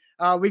 everybody.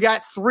 We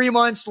got 3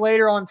 months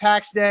later on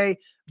tax day,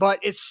 but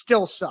it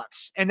still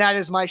sucks. And that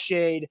is my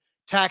shade.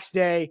 Tax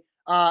day.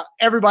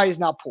 Everybody's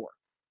now poor.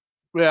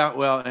 Yeah,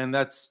 well, and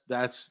that's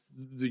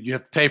you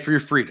have to pay for your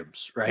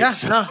freedoms, right? Yeah,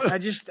 So, no,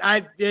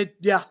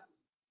 yeah.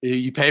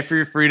 You pay for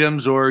your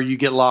freedoms or you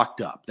get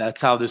locked up.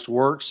 That's how this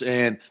works.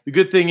 And the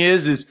good thing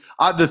is the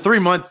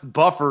 3-month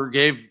buffer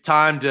gave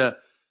time to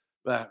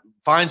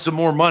find some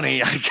more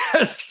money, I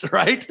guess,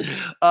 right?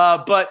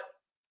 But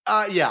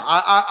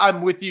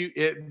I'm with you.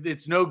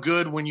 It's no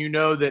good when you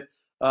know that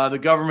the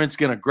government's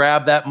going to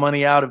grab that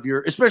money out of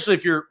especially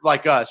if you're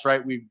like us,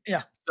 right?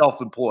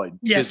 Self-employed.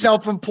 Yeah, business.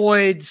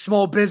 Self-employed,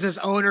 small business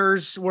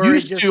owners. I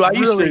used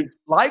to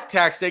like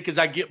tax day because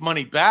I get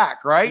money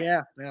back, right?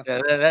 Yeah.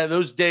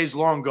 Those days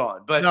long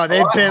gone. But no,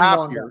 they've been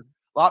long gone.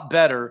 A lot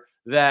better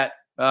that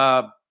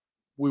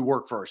we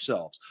work for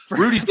ourselves.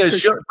 Rudy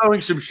says,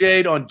 throwing some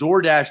shade on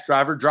DoorDash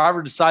driver.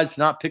 Driver decides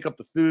to not pick up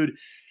the food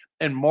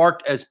and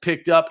marked as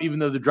picked up, even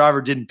though the driver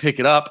didn't pick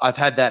it up. I've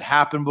had that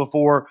happen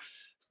before.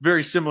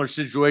 Very similar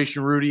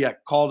situation, Rudy. I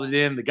called it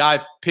in. The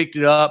guy picked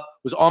it up,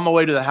 was on my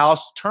way to the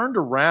house, turned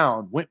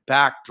around, went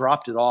back,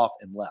 dropped it off,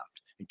 and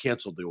left and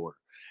canceled the order.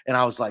 And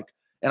I was like,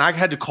 and I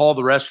had to call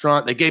the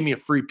restaurant. They gave me a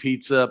free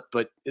pizza,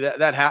 but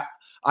that's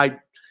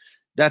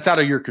out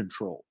of your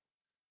control.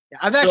 Yeah,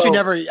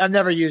 I've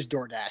never used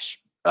DoorDash.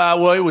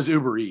 Well, it was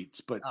Uber Eats,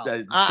 but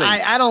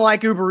I don't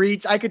like Uber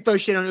Eats. I could throw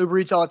shit on Uber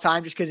Eats all the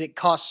time just because it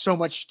costs so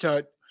much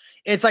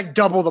it's like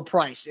double the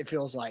price, it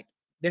feels like,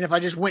 than if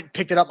I just went and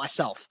picked it up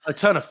myself. A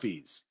ton of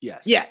fees,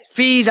 yes. Yeah,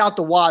 fees out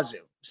the wazoo.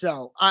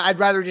 So I'd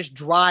rather just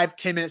drive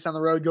 10 minutes down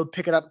the road, go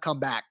pick it up, come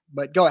back.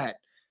 But go ahead.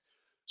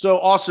 So,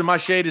 Austin, my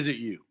shade is at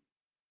you.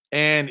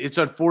 And it's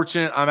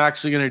unfortunate I'm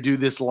actually going to do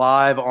this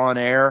live on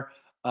air.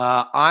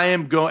 I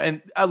am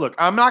going – and look,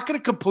 I'm not going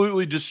to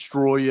completely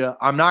destroy you.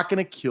 I'm not going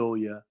to kill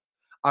you.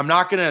 I'm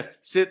not going to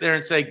sit there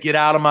and say, get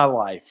out of my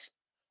life.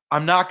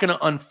 I'm not going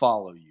to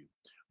unfollow you.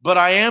 But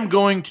I am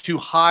going to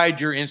hide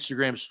your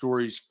Instagram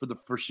stories for the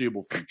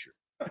foreseeable future.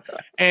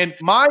 And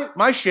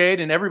my shade,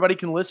 and everybody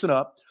can listen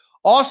up,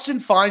 Austin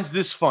finds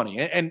this funny.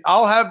 And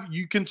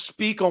you can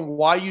speak on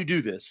why you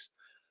do this.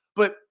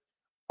 But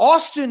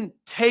Austin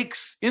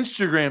takes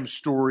Instagram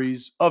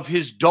stories of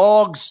his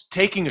dogs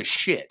taking a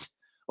shit.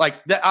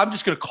 Like that, I'm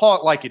just going to call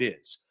it like it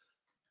is.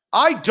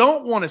 I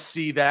don't want to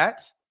see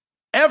that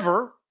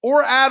ever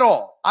or at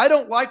all. I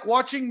don't like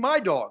watching my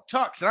dog,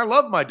 Tux, and I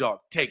love my dog,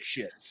 take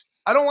shits.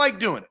 I don't like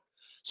doing it.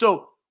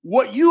 So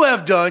what you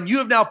have done, you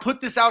have now put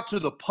this out to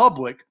the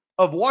public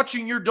of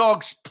watching your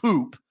dogs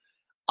poop.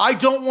 I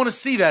don't want to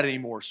see that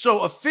anymore.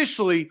 So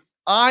officially,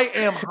 I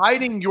am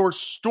hiding your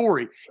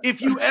story.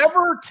 If you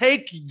ever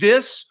take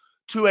this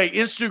to an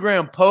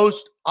Instagram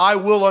post, I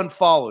will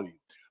unfollow you.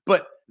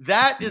 But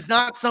that is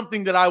not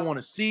something that I want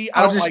to see.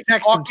 I don't like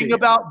talking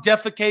about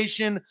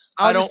defecation.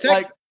 I don't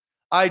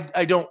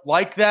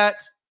like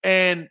that.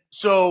 And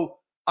so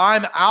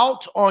I'm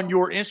out on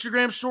your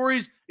Instagram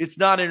stories. It's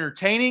not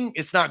entertaining.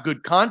 It's not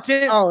good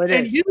content. Oh, it is.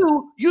 And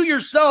you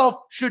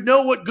yourself should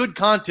know what good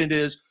content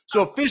is.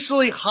 So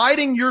officially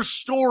hiding your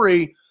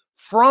story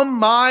from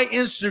my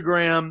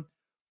Instagram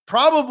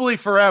probably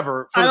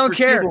forever. I don't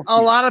care.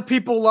 A lot of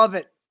people love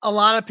it.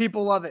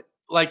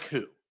 Like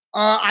who?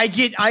 I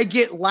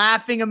get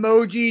laughing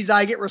emojis.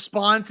 I get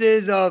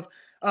responses of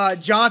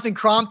Jonathan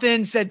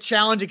Crompton said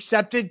challenge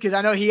accepted because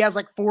I know he has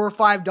like 4 or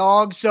 5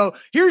 dogs. So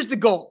here's the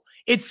goal.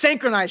 It's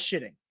synchronized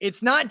shitting.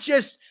 It's not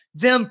just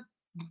them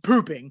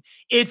pooping.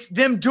 It's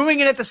them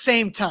doing it at the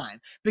same time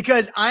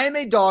because I am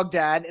a dog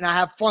dad and I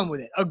have fun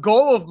with it. A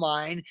goal of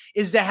mine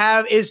is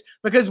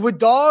because with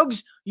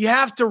dogs, you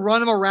have to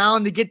run them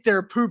around to get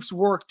their poops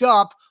worked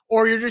up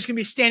or you're just going to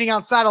be standing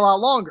outside a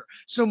lot longer.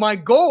 So my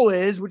goal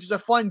is, which is a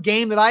fun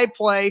game that I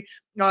play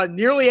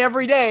nearly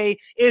every day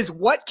is,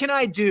 what can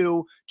I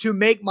do to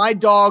make my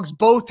dogs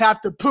both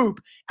have to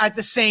poop at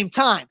the same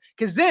time?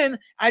 Because then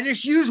I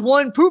just use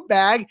one poop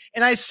bag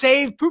and I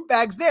save poop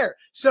bags there.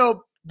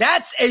 So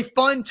that's a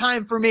fun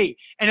time for me.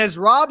 And as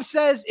Rob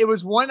says, it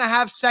was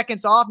 1.5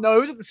 seconds off. No,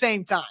 it was at the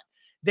same time.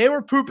 They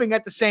were pooping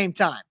at the same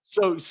time.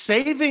 So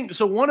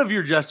one of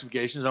your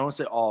justifications, I won't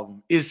say all of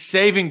them, is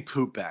saving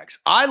poop bags.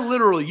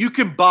 You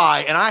can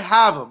buy, and I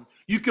have them,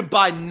 you can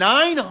buy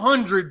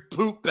 900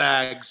 poop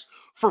bags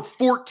for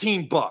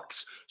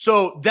 $14.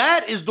 So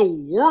that is the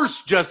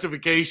worst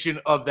justification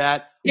of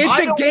that. It's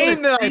a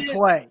game that I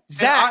play.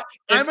 Zach,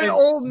 I'm an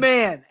old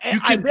man. You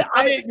can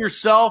buy it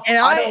yourself. And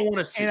I don't want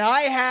to see it. And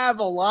I have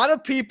a lot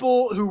of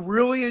people who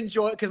really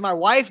enjoy it because my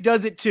wife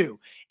does it too.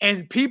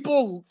 And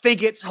people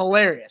think it's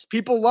hilarious.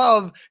 People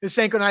love the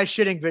synchronized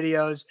shitting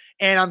videos.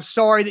 And I'm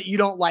sorry that you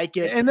don't like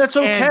it. And that's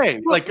okay.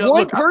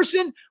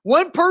 And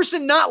one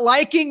person not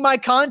liking my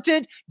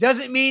content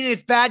doesn't mean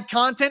it's bad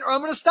content or I'm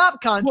going to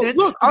stop content.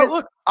 Look,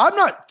 I'm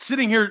not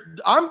sitting here.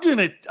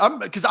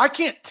 Because I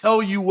can't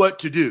tell you what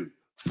to do.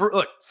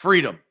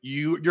 Freedom.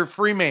 You're a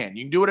free man.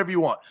 You can do whatever you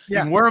want. Yeah.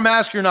 You can wear a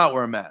mask or not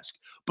wear a mask.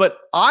 But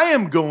I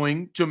am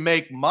going to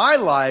make my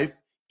life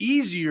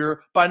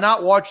easier by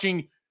not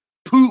watching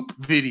poop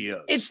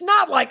videos. It's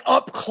not like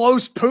up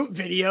close poop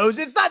videos.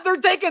 It's not. They're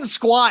taking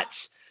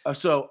squats.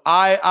 So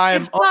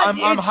I'm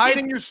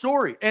hiding your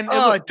story. And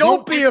look,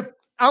 don't be a.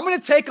 I'm going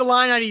to take a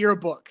line out of your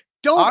book.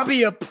 Don't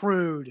be a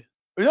prude.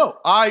 No,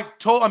 I'm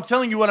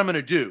telling you what I'm going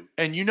to do.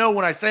 And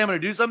when I say I'm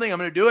going to do something, I'm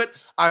going to do it.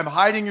 I'm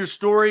hiding your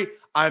story.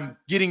 I'm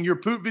getting your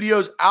poop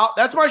videos out.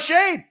 That's my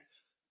shade.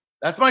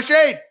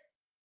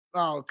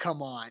 Oh,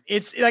 come on.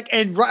 It's like,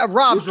 and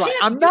Rob's right.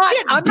 I'm not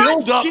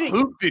getting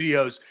poop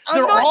videos.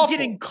 I'm not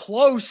getting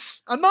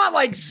close. I'm not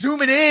like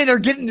zooming in or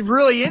getting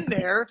really in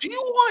there. Do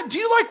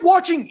you like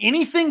watching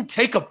anything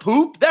take a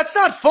poop? That's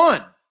not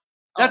fun.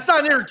 That's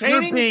not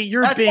entertaining.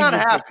 You're being not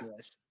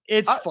ridiculous.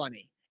 It's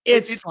funny.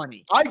 It's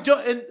funny. I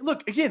don't, and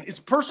look, again, it's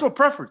personal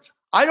preference.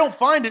 I don't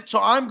find it, so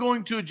I'm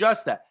going to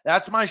adjust that.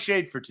 That's my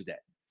shade for today.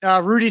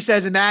 Rudy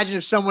says, imagine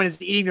if someone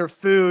is eating their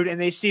food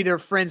and they see their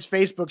friend's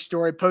Facebook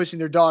story posting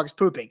their dog's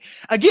pooping.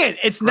 Again,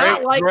 it's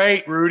not like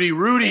great, Rudy.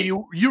 Rudy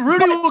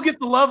will get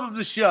the love of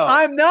the show.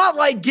 I'm not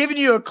like giving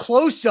you a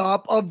close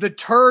up of the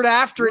turd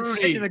after it's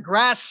sitting in the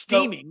grass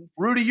steaming. So,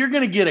 Rudy, you're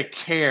going to get a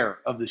care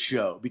of the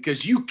show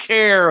because you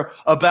care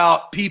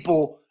about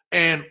people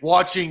and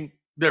watching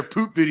their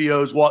poop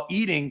videos while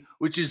eating,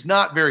 which is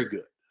not very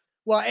good.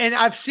 Well, and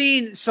I've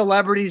seen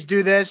celebrities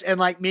do this, and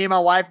like me and my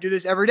wife do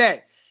this every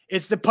day.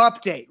 It's the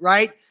pup date,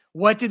 right?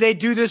 What did they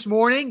do this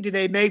morning? Did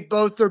they make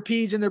both their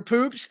pees and their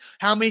poops?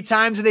 How many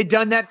times have they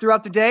done that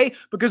throughout the day?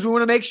 Because we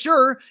want to make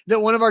sure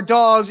that one of our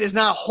dogs is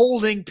not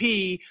holding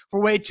pee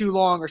for way too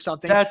long or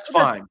something. That's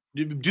fine.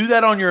 Do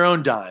that on your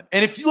own dime.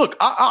 And if you look,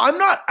 I'm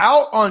not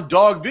out on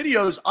dog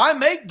videos. I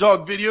make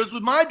dog videos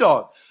with my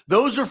dog.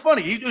 Those are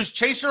funny. He was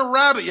chasing a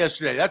rabbit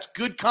yesterday. That's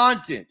good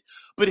content.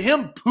 But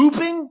him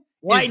pooping,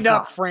 lighten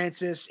up,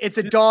 Francis. It's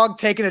a dog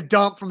taking a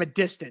dump from a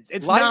distance.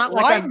 It's not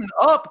like lighten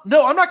up.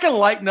 No, I'm not going to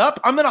lighten up.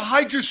 I'm going to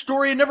hide your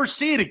story and never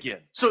see it again.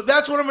 So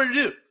that's what I'm going to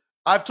do.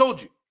 I've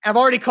told you. I've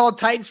already called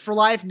Titans for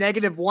Life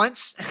negative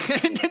once.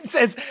 And it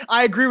says,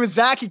 I agree with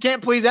Zach. You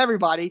can't please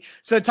everybody.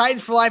 So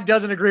Titans for Life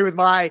doesn't agree with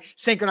my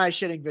synchronized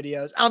shitting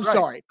videos. I'm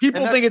sorry.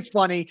 People think it's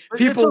funny.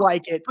 People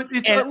like it. But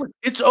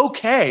it's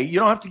okay. You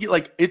don't have to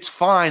get it's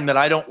fine that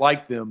I don't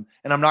like them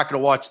and I'm not going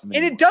to watch them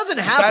anymore. And it doesn't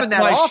happen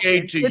that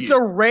often. It's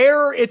a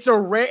rare,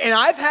 and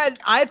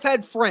I've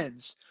had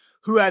friends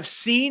who have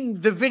seen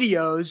the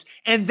videos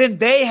and then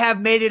they have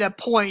made it a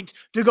point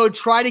to go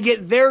try to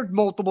get their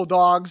multiple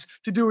dogs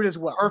to do it as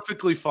well.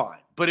 Perfectly fine.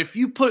 But if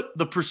you put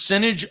the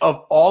percentage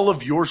of all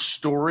of your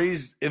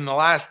stories in the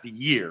last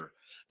year,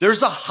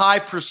 there's a high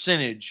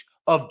percentage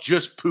of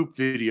just poop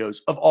videos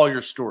of all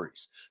your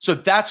stories. So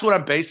that's what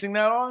I'm basing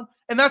that on.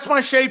 And that's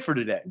my shade for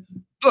today.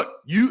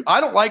 Look,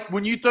 I don't like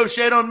when you throw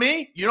shade on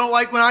me. You don't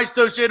like when I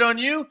throw shade on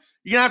you.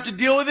 You're going to have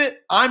to deal with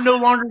it. I'm no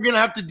longer going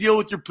to have to deal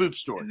with your poop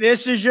story.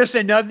 This is just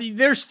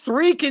there's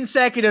 3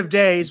 consecutive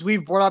days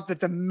we've brought up that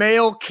the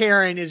male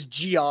Karen is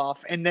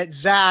Geoff and that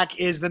Zach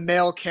is the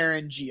male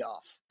Karen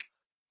Geoff.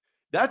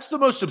 That's the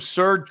most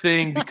absurd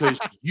thing because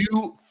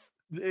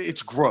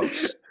it's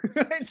gross.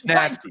 It's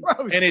nasty.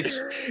 Gross. And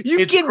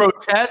it's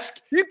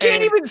grotesque. You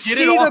can't even see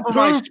the poop.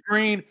 My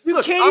screen.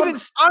 Look,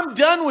 I'm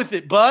done with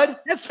it, bud.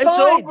 That's fine. It's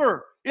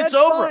over. It's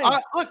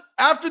over. Look,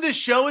 after this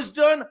show is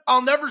done,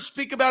 I'll never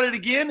speak about it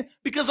again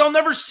because I'll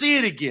never see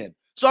it again.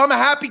 So I'm a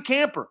happy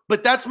camper,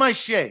 but that's my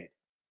shade.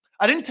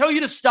 I didn't tell you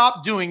to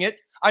stop doing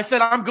it. I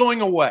said I'm going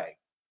away.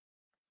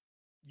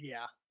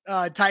 Yeah.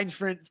 Titans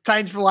for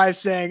Life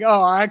saying,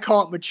 "Oh, I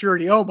call it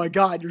maturity. Oh my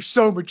God, you're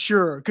so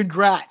mature.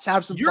 Congrats.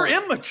 Have some You're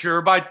fun."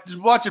 immature by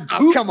watching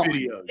poop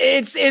videos.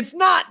 It's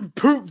not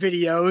poop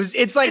videos.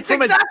 It's like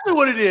exactly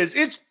what it is.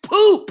 It's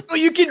poop.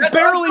 You can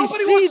barely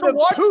see the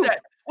poop.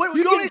 That. What,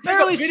 you don't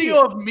barely see a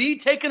video of me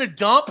taking a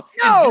dump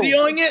and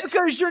videoing it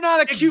because you're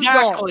not a cute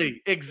dog.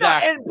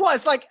 Exactly. And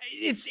plus, like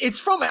it's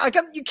from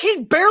you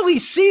can't barely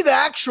see the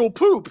actual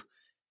poop.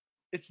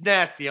 It's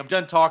nasty. I'm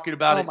done talking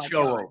about it.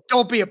 Show God.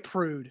 Don't be a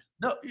prude.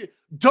 No,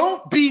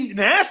 don't be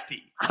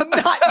nasty. I'm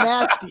not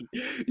nasty.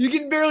 You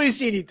can barely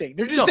see anything.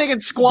 They're just taking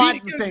squats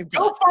at the same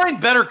time. Go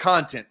find better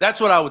content. That's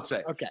what I would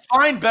say. Okay.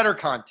 Find better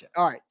content.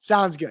 All right.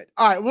 Sounds good.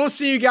 All right. We'll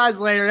see you guys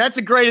later. That's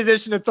a great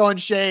edition of Throwing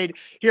Shade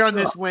here on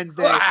this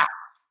Wednesday.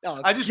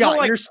 I just don't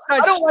like I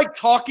don't like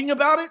talking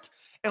about it.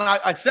 And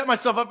I set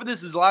myself up for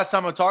this. This is the last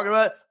time I'm talking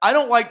about it. I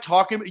don't like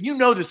talking. You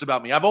know this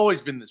about me. I've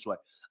always been this way.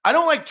 I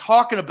don't like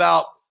talking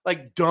about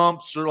like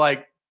dumps or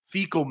like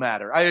fecal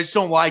matter. I just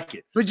don't like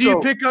it. But do you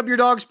pick up your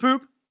dog's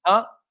poop?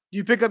 Huh? Do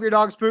you pick up your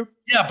dog's poop?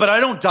 Yeah, but I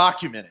don't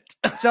document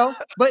it. So,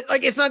 but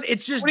like it's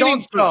just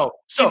dog poop.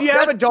 So if you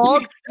have a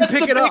dog, you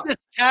pick it up. The biggest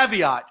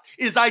caveat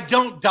is I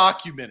don't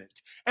document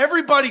it.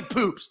 Everybody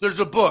poops. There's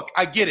a book.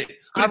 I get it.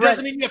 But it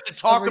doesn't mean you have to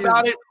talk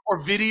about it or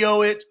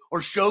video it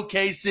or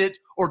showcase it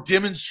or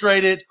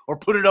demonstrate it or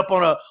put it up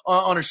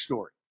on a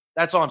story.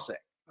 That's all I'm saying.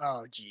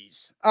 Oh,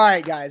 geez. All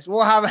right, guys.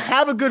 We'll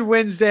have a good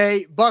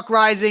Wednesday. Buck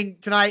Rising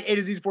tonight, A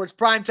to Z Sports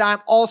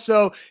Primetime.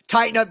 Also,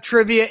 Tighten Up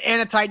Trivia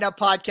and a Tighten Up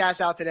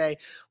podcast out today.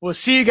 We'll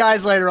see you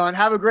guys later on.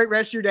 Have a great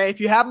rest of your day. If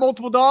you have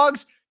multiple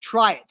dogs,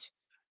 try it.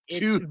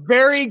 It's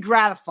very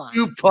gratifying.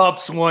 2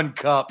 pups, 1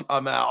 cup.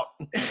 I'm out.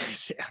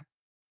 Yeah.